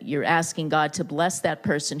 You're asking God to bless that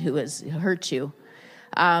person who has hurt you.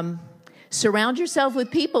 Surround yourself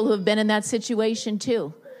with people who have been in that situation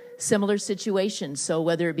too, similar situations. So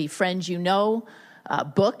whether it be friends you know,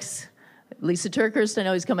 books. Lisa Turkhurst, I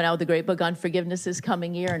know, he's coming out with a great book on forgiveness this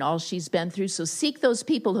coming year and all she's been through. So seek those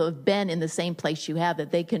people who have been in the same place you have,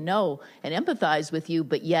 that they can know and empathize with you,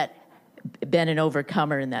 but yet been an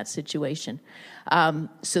overcomer in that situation.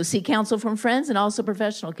 So seek counsel from friends and also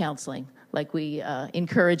professional counseling, like we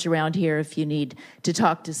encourage around here if you need to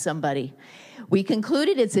talk to somebody. We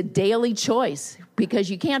concluded it's a daily choice, because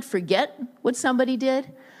you can't forget what somebody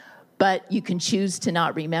did, but you can choose to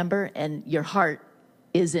not remember, and your heart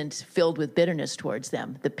isn't filled with bitterness towards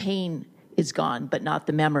them. The pain is gone, but not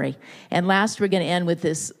the memory. And last, we're going to end with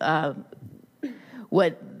this,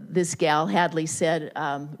 what this gal, Hadley, said,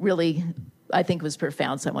 really, I think was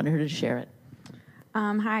profound, so I wanted her to share it.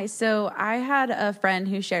 Hi. So I had a friend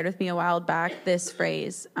who shared with me a while back this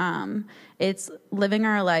phrase. It's living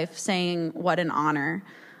our life saying, what an honor.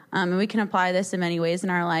 And we can apply this in many ways in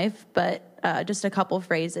our life, but just a couple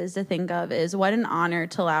phrases to think of is, what an honor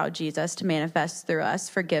to allow Jesus to manifest through us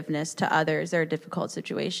forgiveness to others or a difficult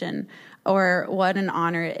situation. Or what an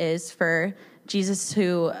honor it is for Jesus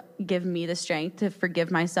to give me the strength to forgive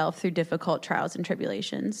myself through difficult trials and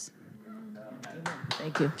tribulations.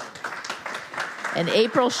 Thank you. And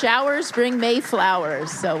April showers bring May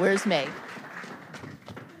flowers. So where's May?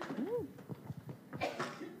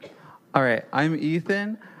 All right, I'm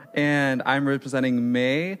Ethan, and I'm representing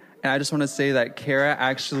May. And I just want to say that Kara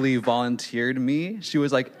actually volunteered me. She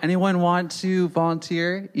was like, anyone want to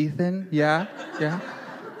volunteer? Ethan? Yeah?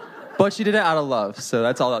 But she did it out of love, so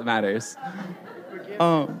that's all that matters.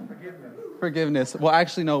 Forgiveness. Well,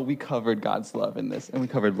 actually, no, we covered God's love in this, and we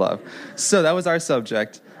covered love. So that was our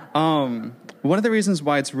subject. One of the reasons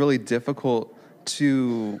why it's really difficult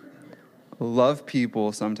to love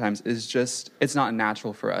people sometimes is just it's not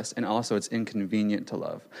natural for us, and also it's inconvenient to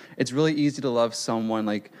love. It's really easy to love someone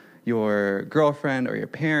like your girlfriend or your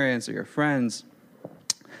parents or your friends,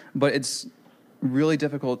 but it's really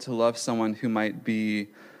difficult to love someone who might be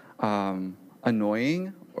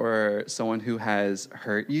annoying or someone who has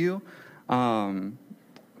hurt you.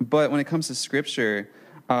 But when it comes to Scripture,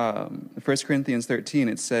 1 Corinthians 13,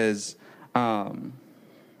 it says, love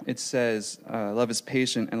is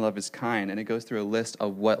patient and love is kind, and it goes through a list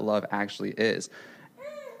of what love actually is.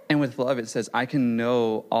 And with love, it says, I can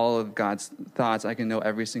know all of God's thoughts, I can know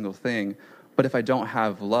every single thing, but if I don't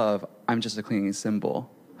have love, I'm just a clinging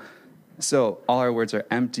symbol. So all our words are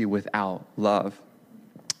empty without love.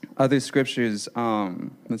 Other scriptures,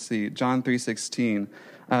 let's see, John 3:16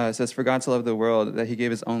 says, for God so loved the world that he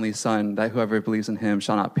gave his only son, that whoever believes in him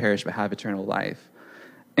shall not perish but have eternal life.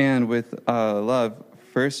 And with love,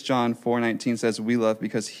 1 John 4:19 says, we love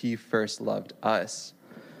because he first loved us.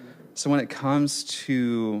 So when it comes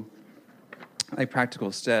to like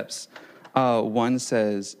practical steps, one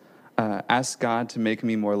says, ask God to make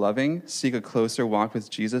me more loving, seek a closer walk with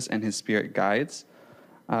Jesus and his Spirit guides.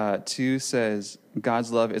 2 says,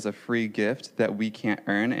 God's love is a free gift that we can't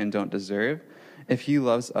earn and don't deserve. If he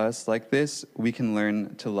loves us like this, we can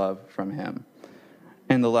learn to love from him.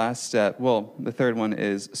 And the last step, the third one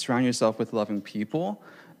is surround yourself with loving people,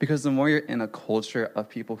 because the more you're in a culture of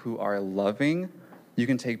people who are loving, you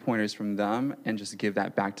can take pointers from them and just give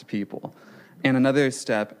that back to people. And another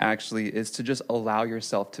step actually is to just allow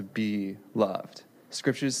yourself to be loved.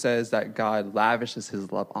 Scripture says that God lavishes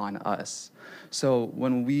his love on us. So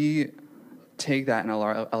when we take that and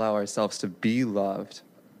allow ourselves to be loved,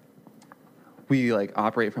 we like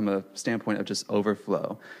operate from a standpoint of just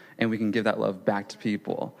overflow, and we can give that love back to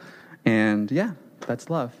people. And yeah, that's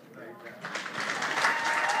love.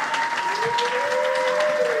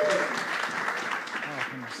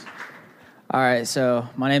 All right, so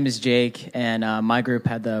my name is Jake, and my group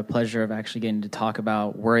had the pleasure of actually getting to talk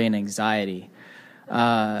about worry and anxiety.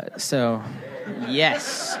 So,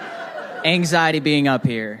 yes, anxiety being up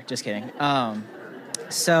here. Just kidding.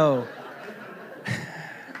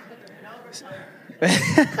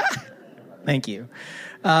 Thank you.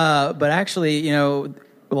 But actually, a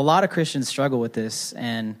lot of Christians struggle with this,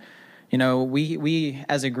 and we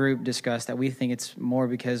as a group discussed that we think it's more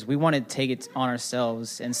because we want to take it on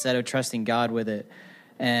ourselves instead of trusting God with it.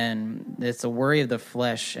 And it's a worry of the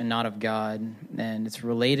flesh and not of God. And it's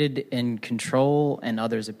related in control and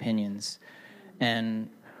others' opinions.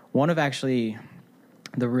 And one of actually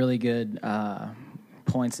the really good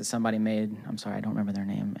points that somebody made, I'm sorry, I don't remember their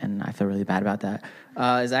name, and I feel really bad about that,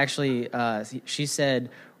 is actually, she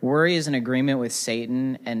said, worry is an agreement with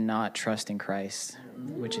Satan and not trust in Christ,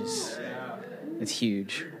 which is, it's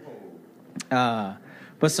huge.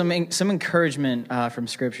 But some encouragement from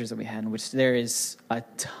scriptures that we had, in which there is a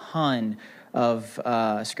ton of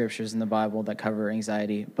scriptures in the Bible that cover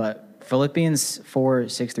anxiety. But Philippians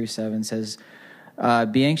 4:6-7 says,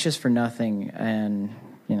 be anxious for nothing. And,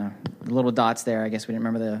 the little dots there, I guess we didn't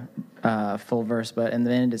remember the full verse. But in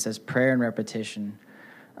the end, it says prayer and repetition.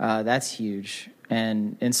 That's huge.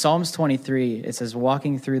 And in Psalms 23, it says,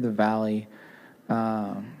 walking through the valley,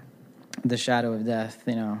 the shadow of death,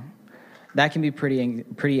 that can be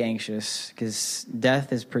pretty anxious, because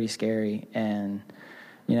death is pretty scary, and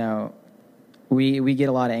we get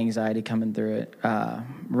a lot of anxiety coming through it.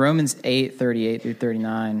 Romans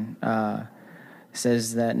 8:38-39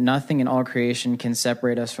 says that nothing in all creation can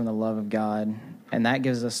separate us from the love of God, and that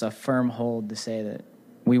gives us a firm hold to say that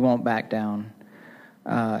we won't back down.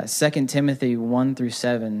 2 Timothy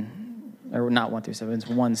 1-7, or not 1-7, it's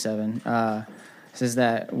 1:7, says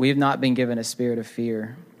that we have not been given a spirit of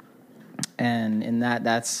fear. And in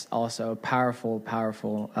that's also a powerful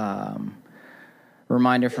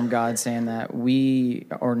reminder from God, saying that we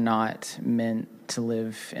are not meant to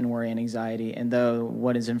live in worry and anxiety. And though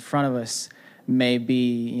what is in front of us may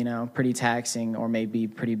be, pretty taxing or may be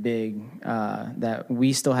pretty big, that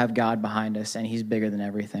we still have God behind us, and he's bigger than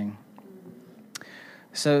everything.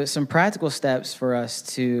 So some practical steps for us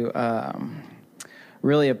to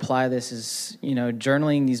really apply this is,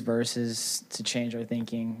 journaling these verses to change our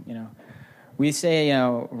thinking. We say,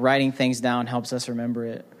 writing things down helps us remember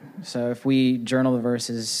it. So if we journal the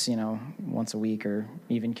verses, once a week or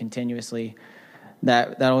even continuously,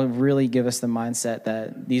 that'll really give us the mindset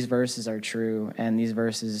that these verses are true, and these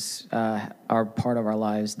verses are part of our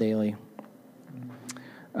lives daily.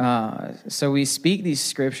 So we speak these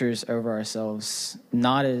scriptures over ourselves,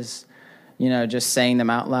 not as, just saying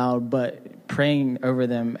them out loud, but praying over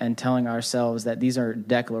them and telling ourselves that these are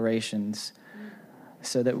declarations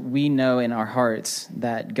so that we know in our hearts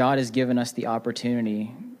that God has given us the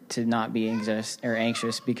opportunity to not be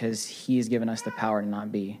anxious because he has given us the power to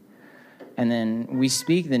not be. And then we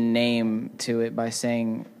speak the name to it by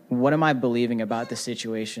saying, what am I believing about the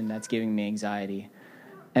situation that's giving me anxiety?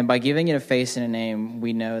 And by giving it a face and a name,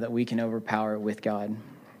 we know that we can overpower it with God.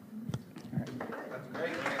 All right.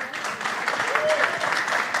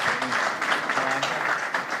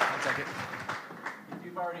 If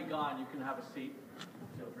you've already gone, you can have a seat.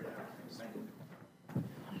 Feel free to have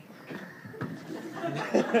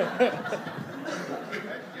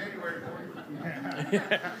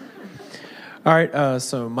All right,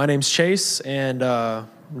 so my name's Chase, and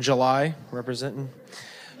July representing.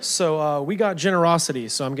 So we got generosity,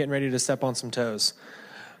 so I'm getting ready to step on some toes.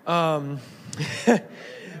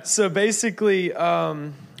 So basically,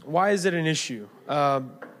 why is it an issue?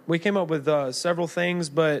 We came up with several things,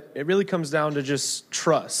 but it really comes down to just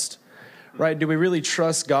trust, right? Do we really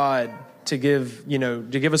trust God to give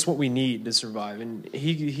us what we need to survive? And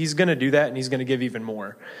he's going to do that, and he's going to give even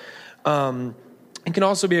more. It can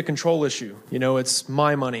also be a control issue. It's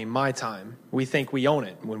my money, my time. We think we own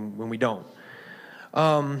it when we don't.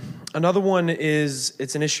 Another one is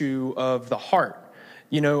it's an issue of the heart.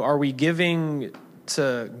 Are we giving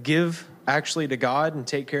to give actually to God and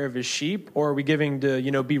take care of his sheep, or are we giving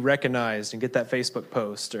to, be recognized and get that Facebook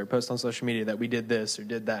post or post on social media that we did this or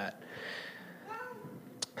did that?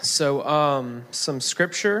 So some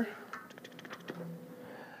scripture.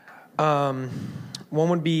 One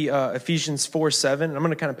would be Ephesians 4:7. I'm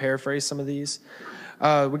going to kind of paraphrase some of these.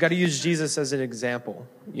 We got to use Jesus as an example.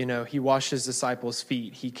 He washed his disciples'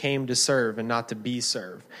 feet. He came to serve and not to be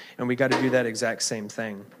served. And we got to do that exact same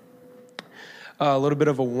thing. A little bit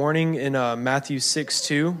of a warning in Matthew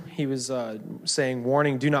 6:2. He was saying,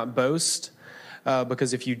 warning, do not boast,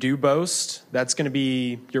 because if you do boast, that's going to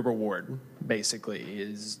be your reward,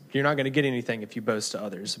 basically. You're not going to get anything if you boast to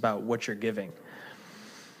others about what you're giving.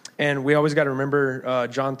 And we always got to remember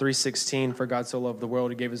John 3:16, for God so loved the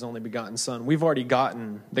world, he gave his only begotten son. We've already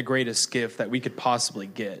gotten the greatest gift that we could possibly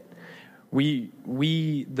get.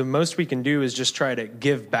 The most we can do is just try to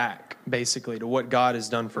give back, basically, to what God has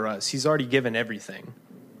done for us. He's already given everything.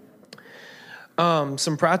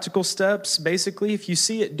 Some practical steps, basically, if you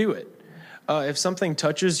see it, do it. If something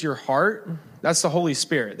touches your heart, that's the Holy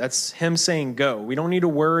Spirit. That's him saying go. We don't need to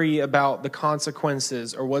worry about the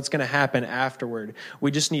consequences or what's going to happen afterward.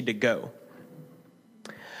 We just need to go.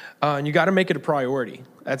 And you got to make it a priority.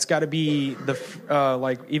 That's got to be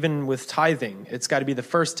even with tithing, it's got to be the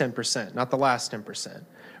first 10%, not the last 10%.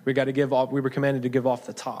 We got to give off. We were commanded to give off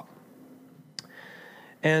the top.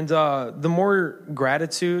 And the more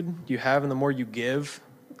gratitude you have and the more you give,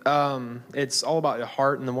 it's all about your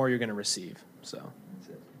heart, and the more you're going to receive. So that's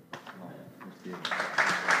it.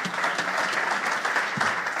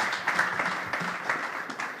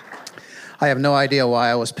 I have no idea why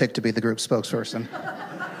I was picked to be the group spokesperson.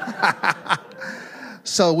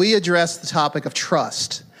 So we addressed the topic of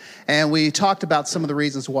trust, and we talked about some of the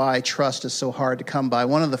reasons why trust is so hard to come by.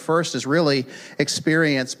 One of the first is really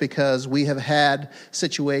experience, because we have had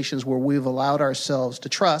situations where we've allowed ourselves to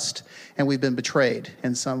trust and we've been betrayed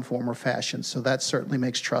in some form or fashion. So that certainly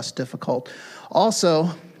makes trust difficult. Also,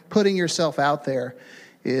 putting yourself out there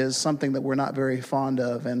is something that we're not very fond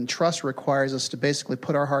of, and trust requires us to basically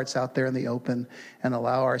put our hearts out there in the open and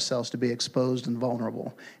allow ourselves to be exposed and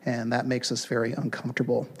vulnerable, and that makes us very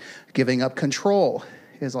uncomfortable. Giving up control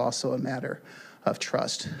is also a matter of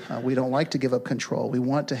trust. We don't like to give up control. We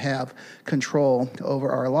want to have control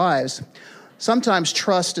over our lives. Sometimes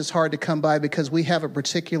trust is hard to come by because we have a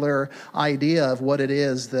particular idea of what it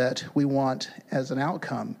is that we want as an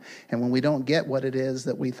outcome. And when we don't get what it is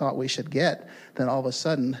that we thought we should get, then all of a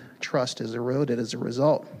sudden trust is eroded as a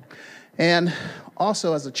result. And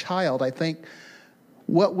also as a child, I think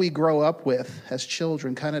what we grow up with as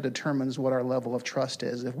children kind of determines what our level of trust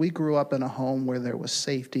is. If we grew up in a home where there was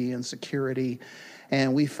safety and security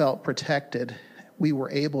and we felt protected, we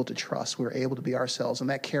were able to trust, we were able to be ourselves, and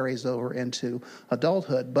that carries over into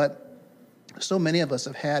adulthood. But so many of us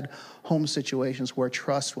have had home situations where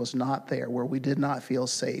trust was not there, where we did not feel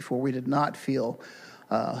safe, where we did not feel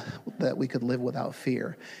that we could live without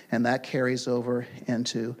fear. And that carries over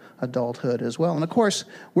into adulthood as well. And of course,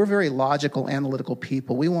 we're very logical, analytical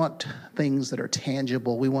people. We want things that are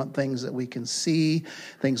tangible. We want things that we can see,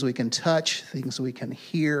 things we can touch, things we can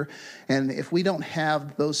hear. And if we don't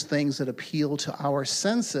have those things that appeal to our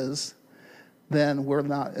senses, then we're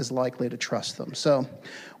not as likely to trust them. So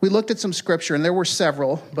we looked at some scripture, and there were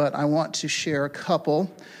several, but I want to share a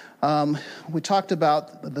couple. We talked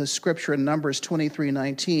about the scripture in Numbers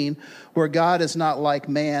 23:19, where God is not like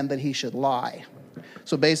man that he should lie.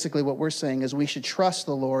 So basically what we're saying is we should trust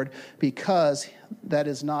the Lord because that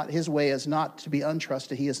is not, his way is not to be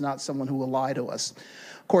untrusted. He is not someone who will lie to us.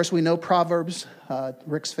 Of course, we know Proverbs,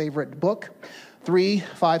 Rick's favorite book,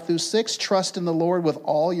 3:5-6, trust in the Lord with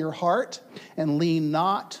all your heart and lean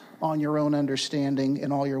not on your own understanding.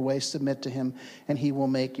 In all your ways submit to him, and he will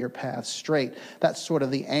make your path straight. That's sort of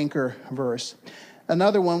the anchor verse.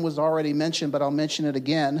 Another one was already mentioned, but I'll mention it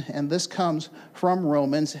again, and this comes from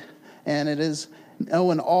Romans, and it is,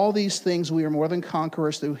 "Oh, in all these things we are more than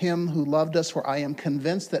conquerors through him who loved us, for I am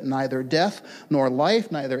convinced that neither death nor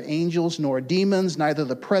life, neither angels nor demons, neither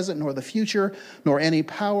the present nor the future, nor any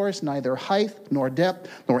powers, neither height nor depth,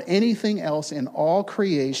 nor anything else in all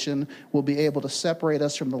creation will be able to separate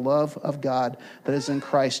us from the love of God that is in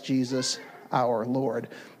Christ Jesus our Lord."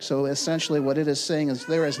 So essentially what it is saying is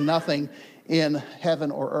there is nothing in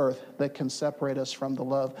heaven or earth that can separate us from the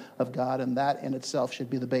love of God, and that in itself should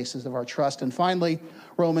be the basis of our trust. And finally,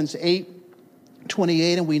 Romans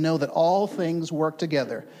 8:28, and we know that all things work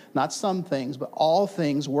together, not some things, but all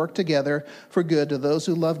things work together for good to those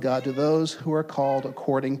who love God, to those who are called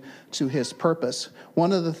according to his purpose.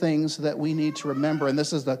 One of the things that we need to remember, and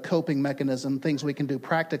this is the coping mechanism, things we can do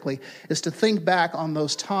practically, is to think back on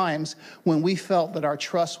those times when we felt that our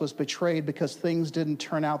trust was betrayed because things didn't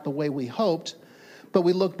turn out the way we hoped, but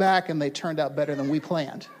we look back and they turned out better than we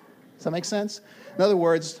planned. Does that make sense? In other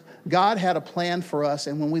words, God had a plan for us,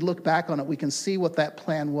 and when we look back on it, we can see what that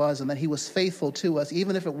plan was and that he was faithful to us,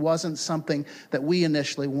 even if it wasn't something that we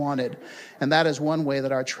initially wanted. And that is one way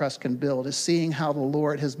that our trust can build, is seeing how the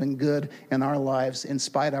Lord has been good in our lives in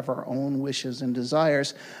spite of our own wishes and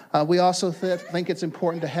desires. We also think it's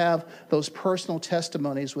important to have those personal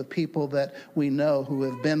testimonies with people that we know who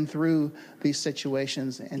have been through these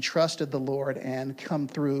situations and trusted the Lord and come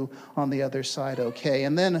through on the other side okay.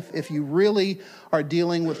 And then if you really are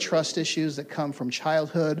dealing with trust issues that come from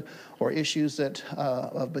childhood or issues that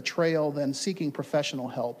of betrayal, then seeking professional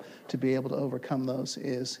help to be able to overcome those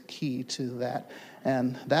is key to that.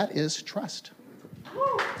 And that is trust.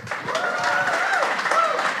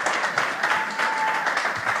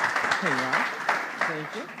 Hey, y'all.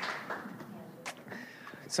 Thank you.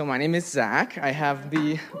 So my name is Zach. I have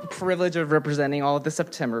the privilege of representing all of the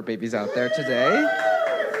September babies out there today.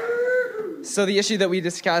 So the issue that we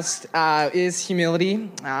discussed is humility,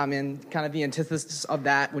 and kind of the antithesis of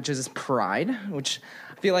that, which is pride, which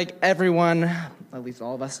I feel like everyone, at least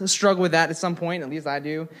all of us, struggle with that at some point. At least I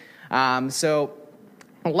do. So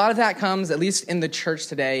a lot of that comes, at least in the church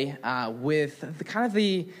today, with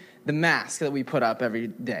the mask that we put up every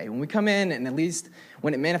day. When we come in, and at least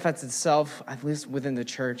when it manifests itself, at least within the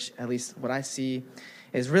church, at least what I see,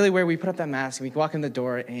 is really where we put up that mask, and we walk in the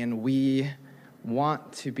door, and we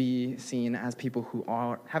want to be seen as people who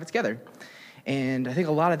have it together. And I think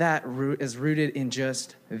a lot of that is rooted in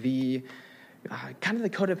just the kind of the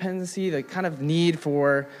codependency, the kind of need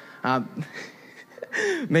for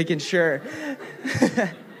making sure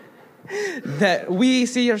that we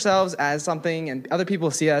see ourselves as something and other people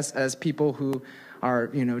see us as people who are,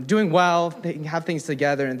 doing well, they have things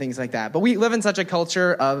together and things like that. But we live in such a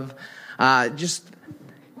culture of just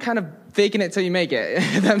kind of faking it till you make it,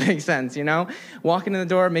 if that makes sense, Walking in the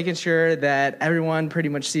door, making sure that everyone pretty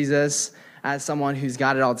much sees us as someone who's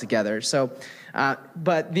got it all together. So,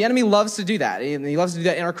 but the enemy loves to do that. And he loves to do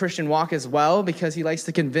that in our Christian walk as well, because he likes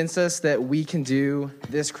to convince us that we can do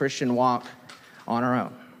this Christian walk on our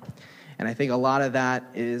own. And I think a lot of that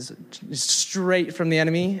is straight from the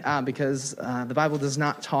enemy, because the Bible does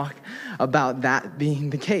not talk about that being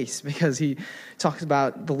the case, because the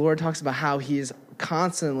Lord talks about how he is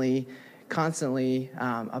constantly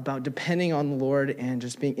about depending on the Lord and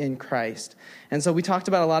just being in Christ. And so we talked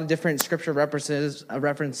about a lot of different scripture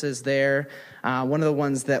references there. One of the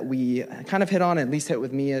ones that we kind of hit on, at least hit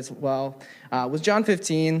with me as well, was John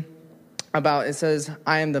 15. It says,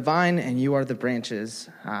 "I am the vine and you are the branches.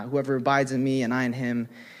 Whoever abides in me and I in him,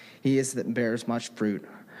 he is that bears much fruit.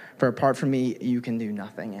 For apart from me, you can do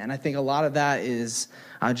nothing." And I think a lot of that is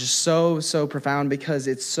just so profound, because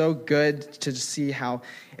it's so good to see how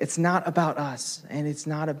it's not about us and it's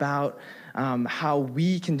not about how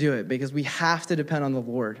we can do it, because we have to depend on the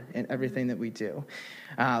Lord in everything that we do.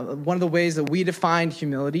 One of the ways that we defined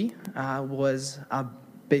humility was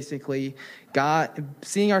basically God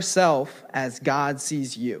seeing ourselves as God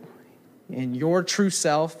sees you, and your true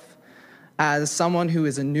self as someone who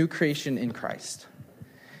is a new creation in Christ.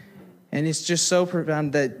 And it's just so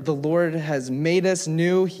profound that the Lord has made us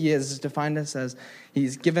new. He has defined us as,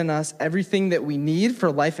 he's given us everything that we need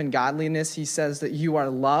for life and godliness. He says that you are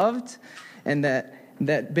loved, and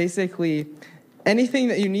that basically anything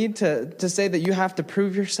that you need to say that you have to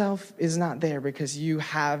prove yourself is not there, because you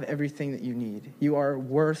have everything that you need. You are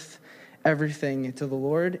worth everything to the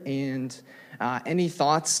Lord, and any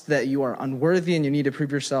thoughts that you are unworthy and you need to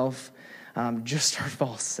prove yourself just are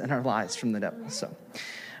false and are lies from the devil. So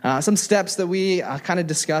some steps that we kind of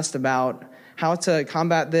discussed about how to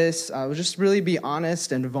combat this was just really be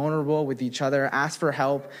honest and vulnerable with each other, ask for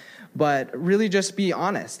help, but really just be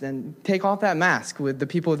honest and take off that mask with the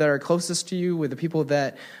people that are closest to you, with the people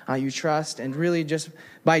that you trust, and really just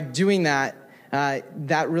by doing that,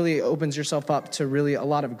 that really opens yourself up to really a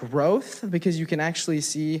lot of growth, because you can actually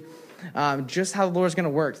see just how the Lord's going to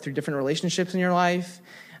work through different relationships in your life.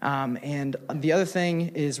 And the other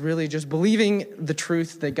thing is really just believing the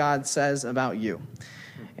truth that God says about you,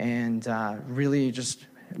 and really just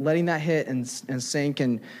letting that hit and sink,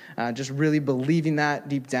 and just really believing that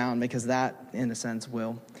deep down, because that, in a sense,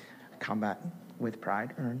 will combat with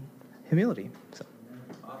pride or humility. So.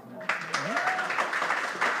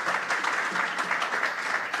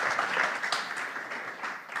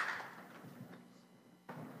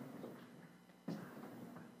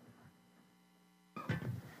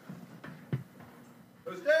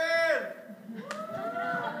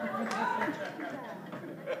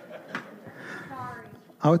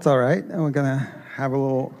 Oh, it's all right. We're going to have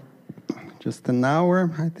just an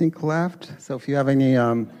hour, I think, left. So if you have any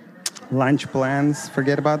lunch plans,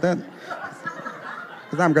 forget about that.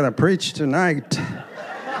 Because I'm going to preach tonight.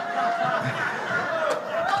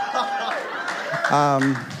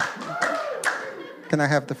 Can I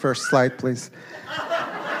have the first slide, please?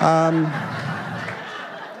 All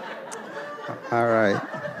right.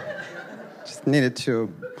 Just needed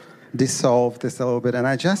to dissolve this a little bit. And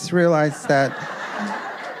I just realized that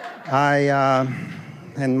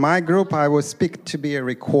in my group, I was picked to be a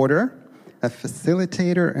recorder, a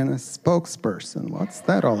facilitator, and a spokesperson. What's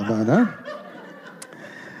that all about,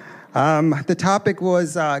 huh? The topic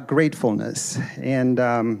was gratefulness, and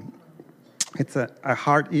it's a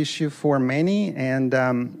hard issue for many. And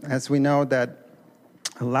as we know, that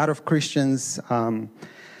a lot of Christians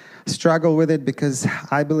struggle with it, because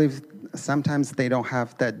I believe sometimes they don't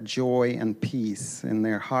have that joy and peace in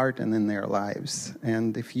their heart and in their lives.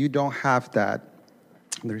 And if you don't have that,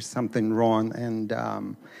 there's something wrong, and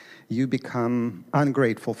you become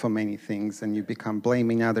ungrateful for many things, and you become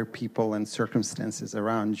blaming other people and circumstances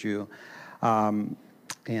around you, and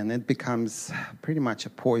it becomes pretty much a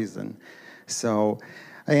poison. So,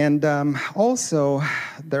 and also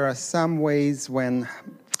there are some ways when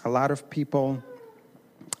a lot of people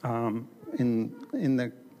in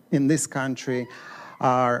this country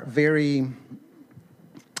are very,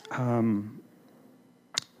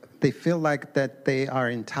 they feel like that they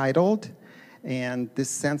are entitled, and this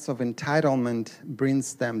sense of entitlement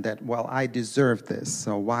brings them that, well, I deserve this,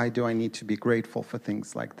 so why do I need to be grateful for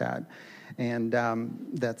things like that? And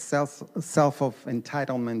that self of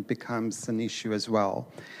entitlement becomes an issue as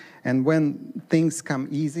well. And when things come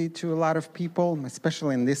easy to a lot of people,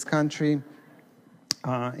 especially in this country,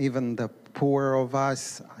 even the poor of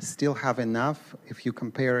us still have enough if you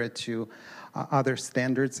compare it to other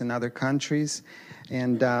standards in other countries.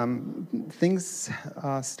 And things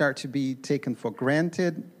start to be taken for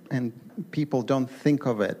granted, and people don't think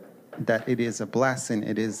of it, that it is a blessing,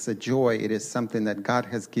 it is a joy, it is something that God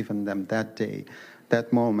has given them that day,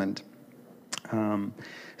 that moment.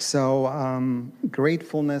 So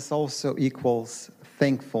gratefulness also equals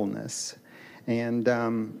thankfulness. And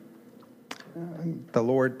the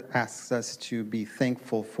Lord asks us to be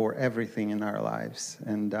thankful for everything in our lives.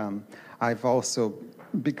 And I've also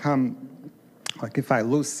become, like, if I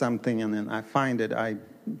lose something and then I find it, I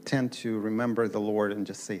tend to remember the Lord and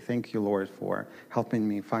just say, thank you, Lord, for helping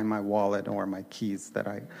me find my wallet or my keys that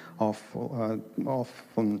I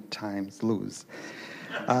oftentimes lose.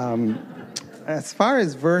 As far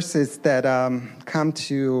as verses that come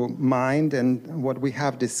to mind and what we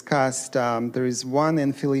have discussed, there is one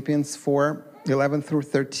in Philippians 4:11 through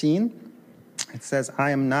 13. It says,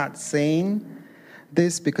 I am not saying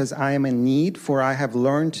this because I am in need, for I have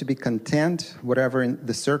learned to be content, whatever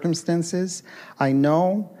the circumstances. I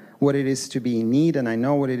know what it is to be in need, and I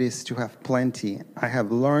know what it is to have plenty. I have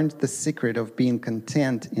learned the secret of being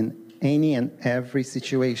content in any and every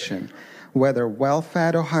situation, whether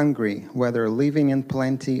well-fed or hungry, whether living in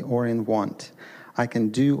plenty or in want. I can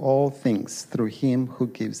do all things through him who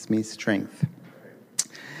gives me strength.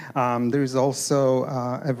 There's also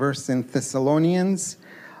a verse in Thessalonians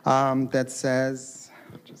that says,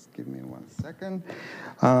 just give me 1 second.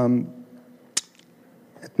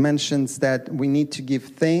 It mentions that we need to give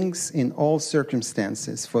thanks in all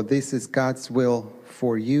circumstances, for this is God's will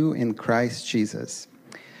for you in Christ Jesus.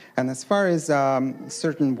 And as far as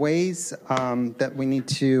certain ways that we need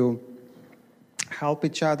to help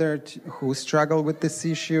each other who struggle with this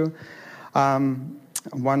issue,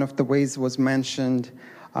 one of the ways was mentioned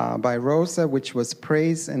by Rosa, which was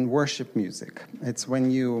praise and worship music. It's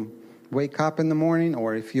when you wake up in the morning,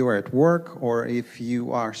 or if you are at work, or if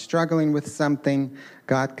you are struggling with something,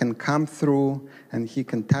 God can come through and He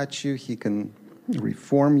can touch you. He can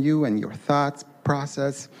reform you and your thoughts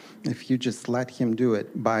process if you just let Him do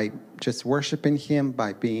it by just worshiping Him,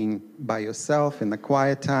 by being by yourself in the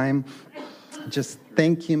quiet time. Just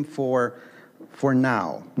thank Him for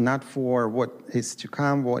now, not for what is to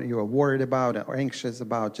come, what you are worried about or anxious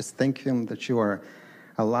about. Just thank Him that you are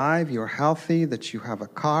alive, you're healthy, that you have a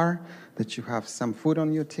car, that you have some food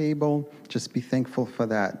on your table. Just be thankful for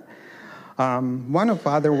that. One of the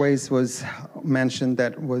other ways was mentioned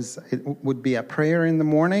that it would be a prayer in the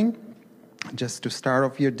morning, just to start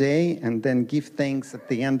off your day, and then give thanks at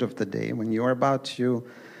the end of the day. When you're about to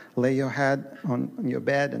lay your head on your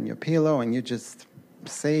bed and your pillow, and you just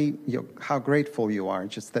say how grateful you are,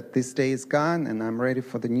 just that this day is gone and I'm ready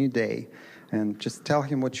for the new day. And just tell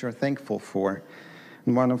Him what you're thankful for.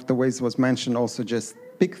 And one of the ways was mentioned also, just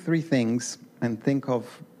pick 3 things and think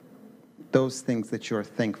of those things that you're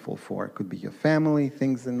thankful for. It could be your family,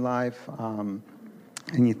 things in life,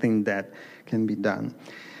 anything that can be done.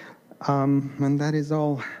 And that is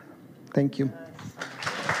all. Thank you.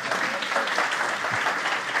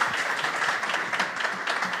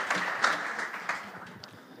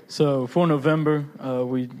 So for November,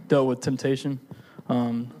 we dealt with temptation.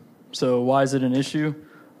 So why is it an issue?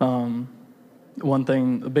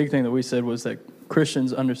 A big thing that we said was that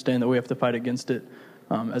Christians understand that we have to fight against it,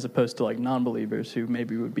 as opposed to like non-believers who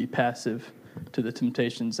maybe would be passive to the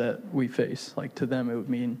temptations that we face. Like to them, it would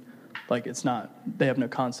mean like they have no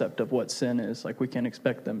concept of what sin is. Like we can't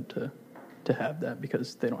expect them to have that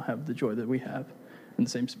because they don't have the joy that we have and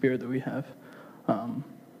the same spirit that we have.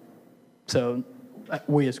 So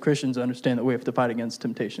we as Christians understand that we have to fight against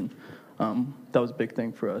temptation. That was a big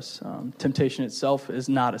thing for us. Temptation itself is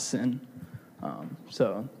not a sin.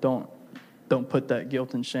 So don't put that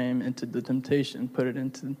guilt and shame into the temptation. Put it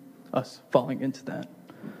into us falling into that.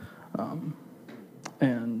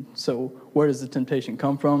 And so where does the temptation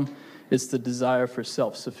come from? It's the desire for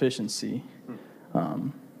self-sufficiency.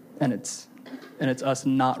 And it's us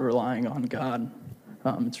not relying on God.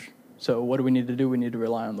 So what do we need to do? We need to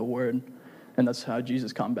rely on the Word. And that's how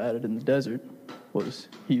Jesus combated in the desert, was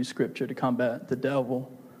He used Scripture to combat the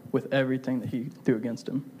devil with everything that he threw against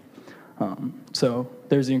him. So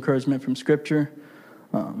there's the encouragement from Scripture.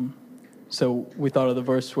 So we thought of the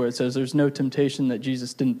verse where it says there's no temptation that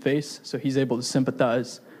Jesus didn't face, so He's able to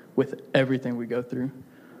sympathize with everything we go through.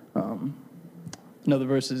 Another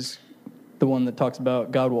verse is the one that talks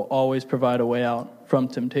about God will always provide a way out from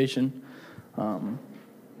temptation.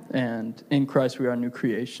 And in Christ we are a new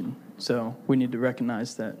creation. So we need to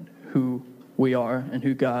recognize that who we are and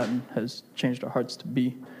who God has changed our hearts to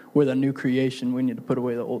be. We're the new creation. We need to put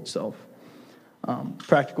away the old self.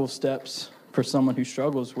 Practical steps for someone who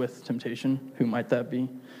struggles with temptation, who might that be?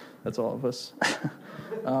 That's all of us.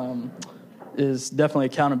 Is definitely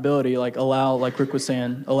accountability. Like Rick was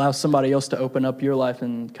saying, allow somebody else to open up your life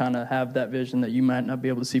and kind of have that vision that you might not be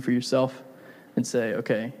able to see for yourself, and say,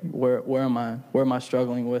 okay, where am I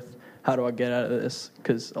struggling with? How do I get out of this?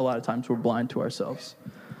 Because a lot of times we're blind to ourselves.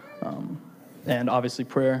 And obviously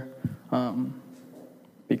prayer,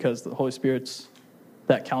 because the Holy Spirit's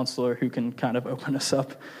that counselor who can kind of open us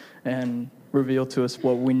up and reveal to us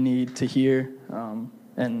what we need to hear,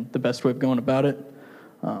 and the best way of going about it,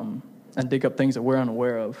 and dig up things that we're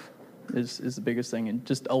unaware of is the biggest thing. And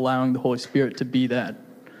just allowing the Holy Spirit to be that,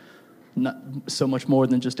 not so much more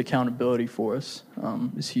than just accountability for us,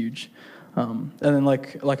 is huge. And then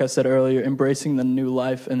like I said earlier, embracing the new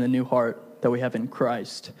life and the new heart that we have in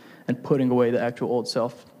Christ, and putting away the actual old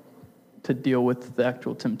self to deal with the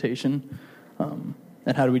actual temptation.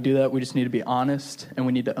 And how do we do that? We just need to be honest, and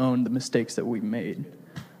we need to own the mistakes that we made.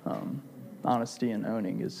 Honesty and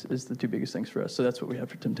owning is the 2 biggest things for us. So that's what we have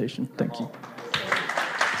for temptation. Thank you.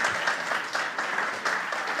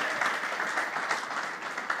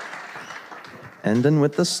 Ending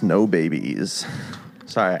with the snow babies.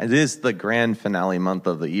 Sorry, it is the grand finale month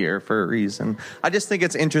of the year for a reason. I just think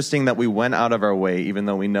it's interesting that we went out of our way, even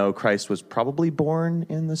though we know Christ was probably born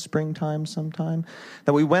in the springtime sometime,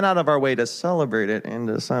 that we went out of our way to celebrate it in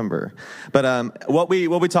December. But what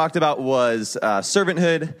we talked about was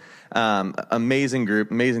servanthood. Amazing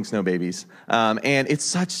group, amazing snow babies, and it's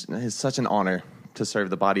such an honor to serve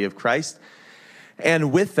the body of Christ.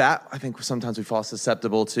 And with that, I think sometimes we fall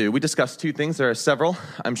susceptible to, we discussed two things. There are several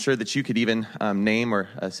I'm sure that you could even name or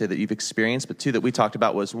say that you've experienced, but two that we talked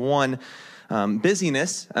about was one,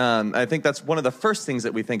 busyness. I think that's one of the first things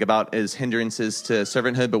that we think about is hindrances to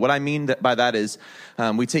servanthood. But what I mean by that is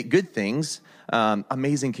we take good things,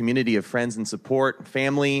 amazing community of friends and support,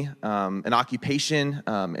 family, an occupation,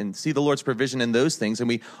 and see the Lord's provision in those things. And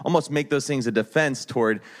we almost make those things a defense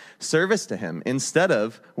toward service to him instead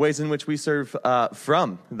of ways in which we serve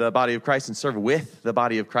from the body of Christ and serve with the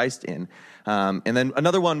body of Christ in. And then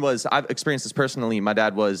another one was, I've experienced this personally. My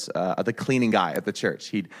dad was the cleaning guy at the church.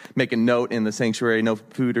 He'd make a note in the sanctuary, no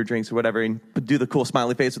food or drinks or whatever, and do the cool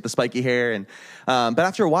smiley face with the spiky hair. And but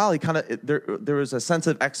after a while, he there was a sense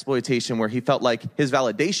of exploitation where he felt like his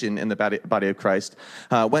validation in the body of Christ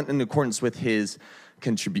went in accordance with his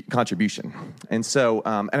contribution. And so,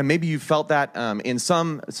 and maybe you felt that in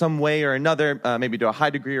some way or another, maybe to a high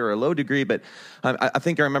degree or a low degree, but I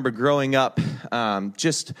think I remember growing up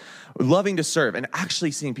just loving to serve and actually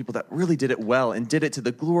seeing people that really did it well and did it to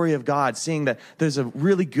the glory of God, seeing that there's a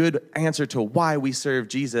really good answer to why we serve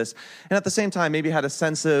Jesus. And at the same time, maybe had a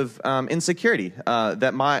sense of insecurity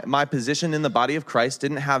that my position in the body of Christ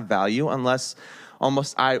didn't have value unless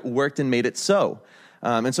almost I worked and made it so.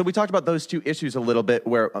 And so we talked about those two issues a little bit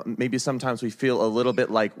where maybe sometimes we feel a little bit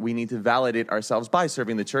like we need to validate ourselves by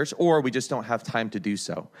serving the church, or we just don't have time to do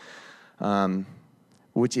so,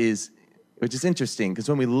 which is interesting because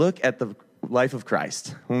when we look at the life of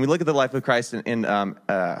Christ, in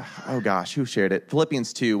oh gosh, who shared it?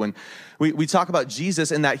 Philippians 2, when we talk about Jesus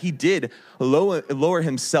and that he did lower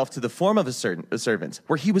himself to the form of a servant,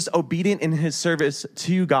 where he was obedient in his service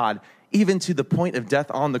to God, even to the point of death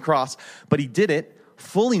on the cross, but he did it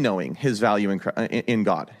fully knowing his value in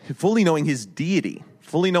God, fully knowing his deity,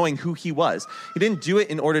 fully knowing who he was. He didn't do it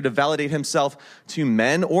in order to validate himself to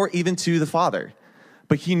men or even to the Father,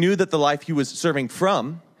 but he knew that the life he was serving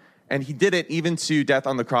from, and he did it even to death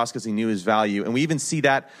on the cross because he knew his value. And we even see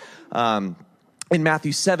that in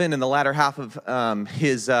Matthew 7, in the latter half of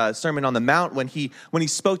his Sermon on the Mount, when he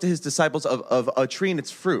spoke to his disciples of a tree and its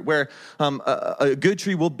fruit, where a good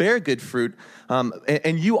tree will bear good fruit,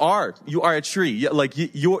 and you are a tree, like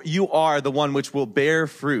you are the one which will bear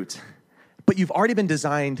fruit, but you've already been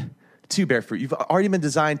designed to bear fruit. You've already been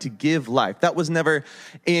designed to give life. That was never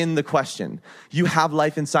in the question. You have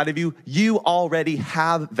life inside of you. You already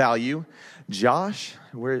have value. Josh,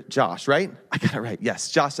 right? I got it right.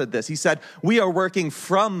 Yes, Josh said this. He said, we are working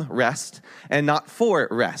from rest and not for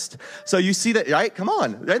rest. So you see that, right? Come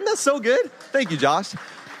on. Isn't that so good? Thank you, Josh.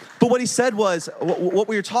 But what he said was, what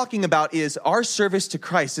we were talking about is our service to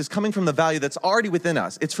Christ is coming from the value that's already within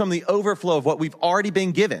us. It's from the overflow of what we've already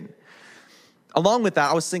been given. Along with that,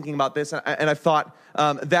 I was thinking about this, and I thought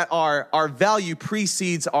that our value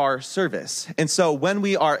precedes our service. And so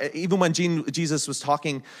even when Jesus was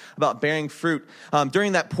talking about bearing fruit,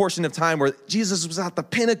 during that portion of time where Jesus was at the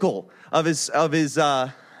pinnacle of his service,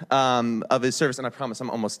 and I promise I'm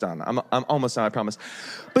almost done. I'm almost done, I promise.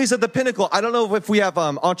 But he said the pinnacle. I don't know if we have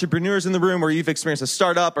entrepreneurs in the room, or you've experienced a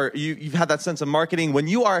startup, or you've had that sense of marketing. When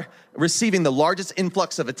you are receiving the largest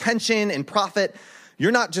influx of attention and profit,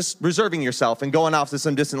 you're not just reserving yourself and going off to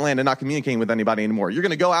some distant land and not communicating with anybody anymore. You're going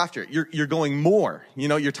to go after it. You're going more.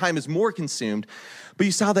 Your time is more consumed. But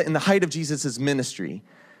you saw that in the height of Jesus' ministry,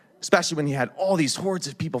 especially when he had all these hordes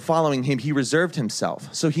of people following him, he reserved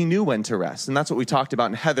himself. So he knew when to rest. And that's what we talked about.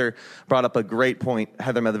 And Heather brought up a great point,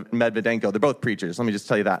 Heather Medvedenko. They're both preachers. Let me just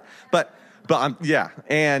tell you that. But yeah.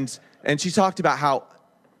 And she talked about how,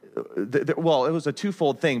 it was a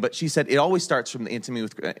twofold thing, but she said it always starts from the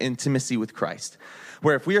intimacy with Christ,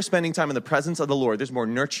 where if we are spending time in the presence of the Lord, there's more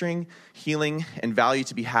nurturing, healing, and value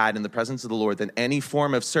to be had in the presence of the Lord than any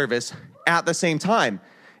form of service. At the same time,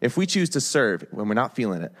 if we choose to serve when we're not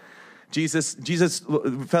feeling it, Jesus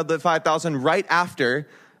fed the 5,000 right after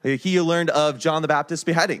he learned of John the Baptist's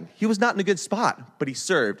beheading. He was not in a good spot, but he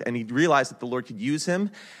served, and he realized that the Lord could use him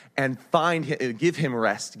and give him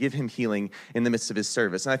rest, give him healing in the midst of his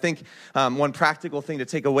service. And I think one practical thing to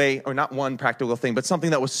take away, or not one practical thing, but something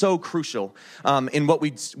that was so crucial in what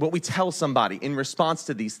we tell somebody in response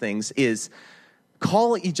to these things is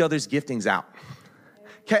call each other's giftings out.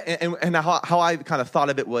 And how I kind of thought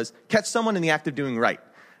of it was catch someone in the act of doing right.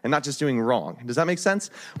 and not just doing wrong. Does that make sense?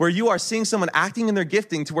 Where you are seeing someone acting in their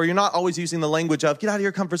gifting to where you're not always using the language of get out of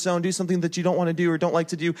your comfort zone, do something that you don't want to do or don't like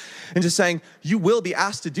to do, and just saying you will be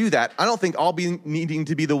asked to do that. I don't think I'll be needing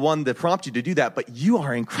to be the one that prompt you to do that, but you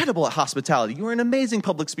are incredible at hospitality. You are an amazing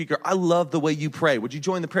public speaker. I love the way you pray. Would you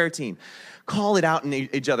join the prayer team? Call it out in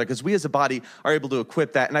each other, because we as a body are able to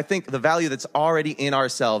equip that. And I think the value that's already in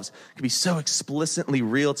ourselves can be so explicitly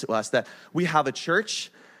real to us that we have a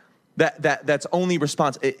church that's only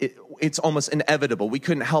response. It's almost inevitable. We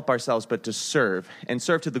couldn't help ourselves but to serve and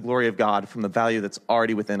serve to the glory of God from the value that's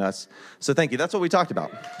already within us. So thank you. That's what we talked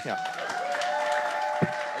about. Yeah.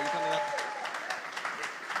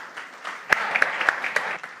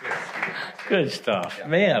 Good stuff.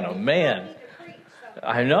 Man, oh man.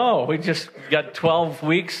 I know. We just got 12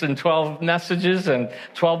 weeks and 12 messages and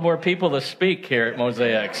 12 more people to speak here at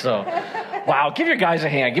Mosaic. So, wow. Give your guys a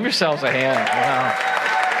hand. Give yourselves a hand. Wow.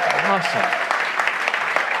 Awesome.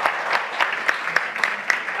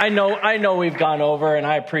 I know we've gone over, and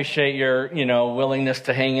I appreciate your, willingness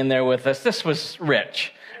to hang in there with us. This was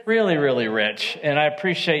rich. Really, really rich. And I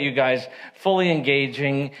appreciate you guys fully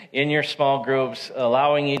engaging in your small groups,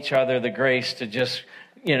 allowing each other the grace to just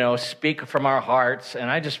speak from our hearts.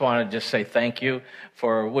 And I just want to say thank you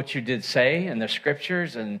for what you did say in the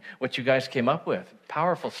scriptures and what you guys came up with.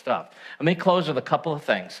 Powerful stuff. Let me close with a couple of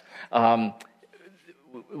things.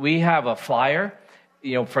 We have a flyer,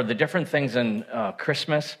 for the different things in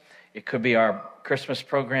Christmas. It could be our Christmas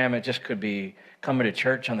program. It just could be coming to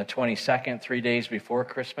church on the 22nd, 3 days before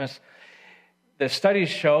Christmas. The studies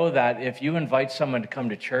show that if you invite someone to come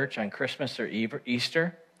to church on Christmas or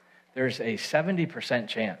Easter, there's a 70%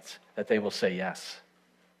 chance that they will say yes.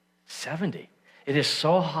 70. It is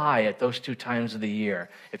so high at those two times of the year.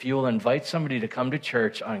 If you will invite somebody to come to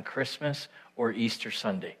church on Christmas or Easter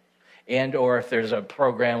Sunday, and or if there's a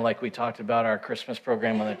program like we talked about, our Christmas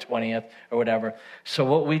program on the 20th or whatever. So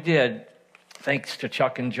what we did, thanks to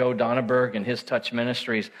Chuck and Joe Donneberg and his Touch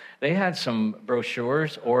Ministries, they had some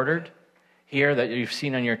brochures ordered here that you've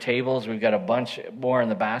seen on your tables. We've got a bunch more in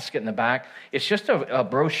the basket in the back. It's just a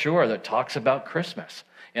brochure that talks about Christmas.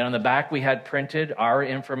 And on the back, we had printed our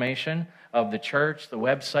information of the church, the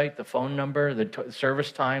website, the phone number, the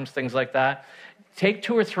service times, things like that. Take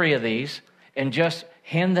 2 or 3 of these and just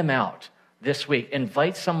hand them out this week.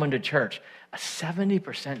 Invite someone to church. A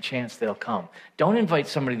 70% chance they'll come. Don't invite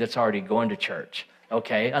somebody that's already going to church,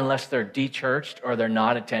 okay, unless they're de-churched or they're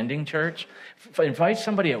not attending church. Invite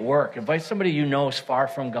somebody at work. Invite somebody you know is far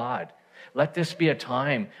from God. Let this be a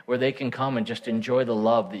time where they can come and just enjoy the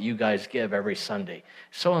love that you guys give every Sunday.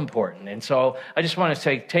 So important. And so I just want to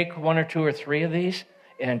say, take 1 or 2 or 3 of these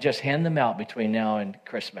and just hand them out between now and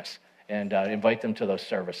Christmas and invite them to those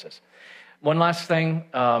services. One last thing.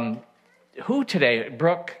 Who today,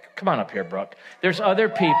 Brooke, come on up here, Brooke. There's other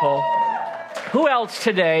people. Who else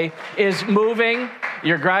today is moving?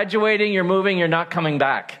 You're graduating, you're moving, you're not coming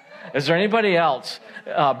back. Is there anybody else?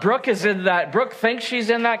 Brooke is in that. Brooke thinks she's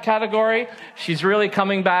in that category. She's really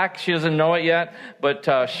coming back. She doesn't know it yet,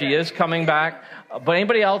 but she is coming back. But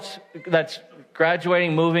anybody else that's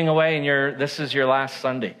graduating, moving away, and this is your last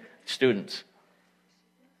Sunday? Students.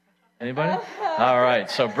 Anybody? All right.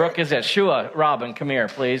 So Brooke is it. Shua, Robin, come here,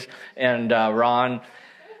 please. And Ron,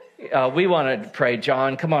 we want to pray.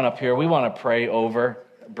 John, come on up here. We want to pray over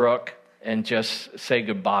Brooke and just say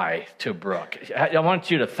goodbye to Brooke. I want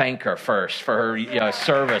you to thank her first for her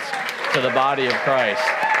service to the body of Christ.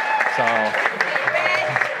 So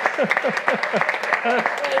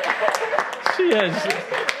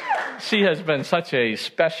she has been such a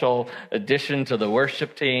special addition to the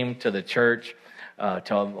worship team, to the church,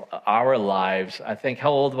 to our lives. I think,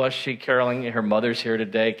 how old was she, Carolyn? Her mother's here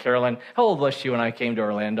today. Carolyn, how old was she when I came to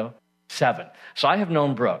Orlando? 7. So I have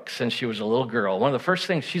known Brooke since she was a little girl. One of the first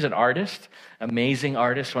things, she's an artist, amazing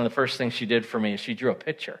artist. One of the first things she did for me is she drew a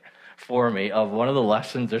picture for me of one of the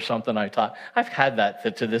lessons or something I taught. I've had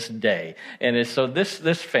that to this day. And so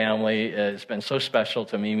this family has been so special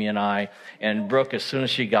to Mimi and I. And Brooke, as soon as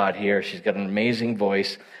she got here, she's got an amazing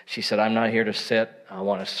voice. She said, I'm not here to sit. I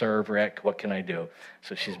want to serve Rick. What can I do?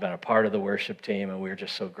 So she's been a part of the worship team, and we're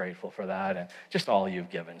just so grateful for that. And just all you've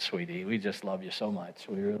given, sweetie. We just love you so much.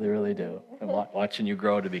 We really, really do. And watching you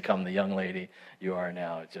grow to become the young lady you are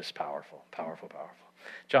now, it's just powerful, powerful, powerful.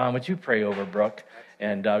 John, would you pray over Brooke?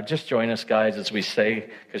 And just join us, guys, as we say,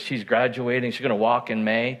 because she's graduating. She's going to walk in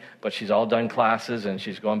May, but she's all done classes, and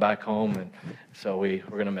she's going back home. And so we're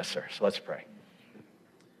going to miss her. So let's pray.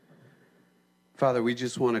 Father, we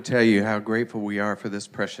just want to tell you how grateful we are for this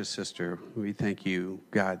precious sister. We thank you,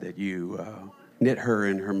 God, that you knit her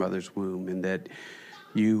in her mother's womb and that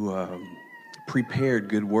you prepared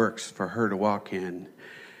good works for her to walk in.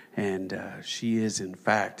 And she is, in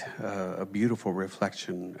fact, a beautiful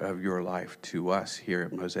reflection of your life to us here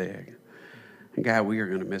at Mosaic. And God, we are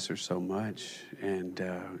going to miss her so much. And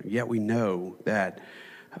yet we know that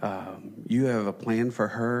you have a plan for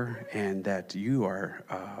her and that you are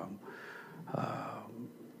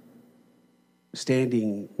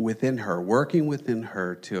standing within her, working within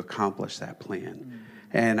her to accomplish that plan.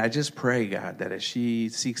 And I just pray, God, that as she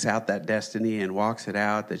seeks out that destiny and walks it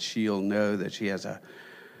out, that she'll know that she has a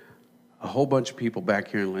whole bunch of people back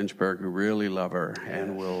here in Lynchburg who really love her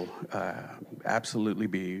and will absolutely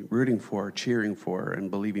be rooting for her, cheering for her, and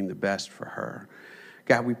believing the best for her.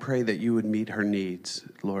 God, we pray that you would meet her needs,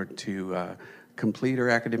 Lord, to complete her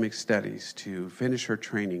academic studies, to finish her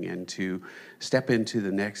training, and to step into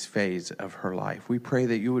the next phase of her life. We pray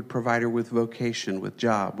that you would provide her with vocation, with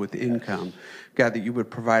job, with income. God, that you would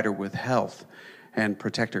provide her with health and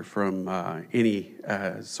protect her from any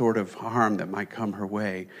sort of harm that might come her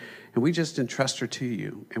way. And we just entrust her to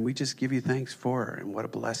you, and we just give you thanks for her and what a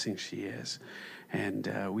blessing she is.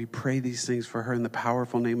 And we pray these things for her in the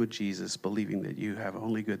powerful name of Jesus, believing that you have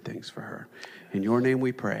only good things for her. In your name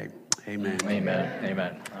we pray. Amen. Amen.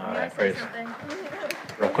 Amen. All right, praise.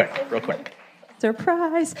 Real quick.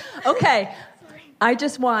 Surprise. Okay. I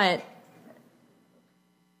just want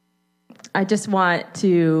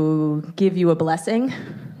to give you a blessing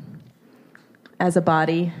as a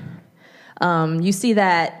body. You see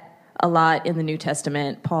that a lot in the New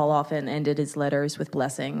Testament. Paul often ended his letters with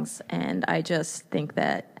blessings, and I just think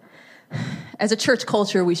that as a church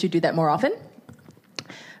culture, we should do that more often.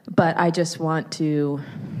 But I just want to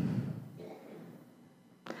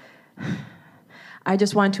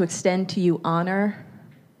extend to you honor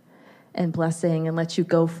and blessing and let you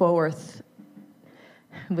go forth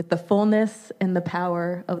with the fullness and the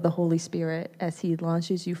power of the Holy Spirit as he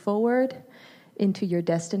launches you forward into your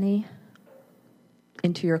destiny,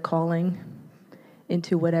 into your calling,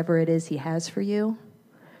 into whatever it is he has for you.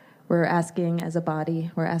 We're asking as a body,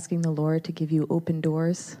 we're asking the Lord to give you open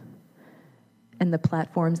doors and the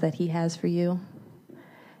platforms that he has for you,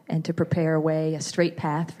 and to prepare a way, a straight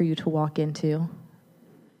path for you to walk into.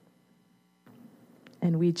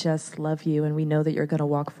 And we just love you, and we know that you're going to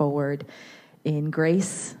walk forward in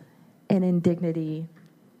grace and in dignity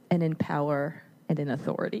and in power and in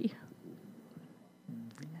authority.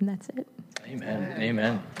 And that's it. Amen.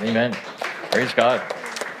 Amen. Amen. Praise God.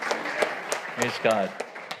 Praise God.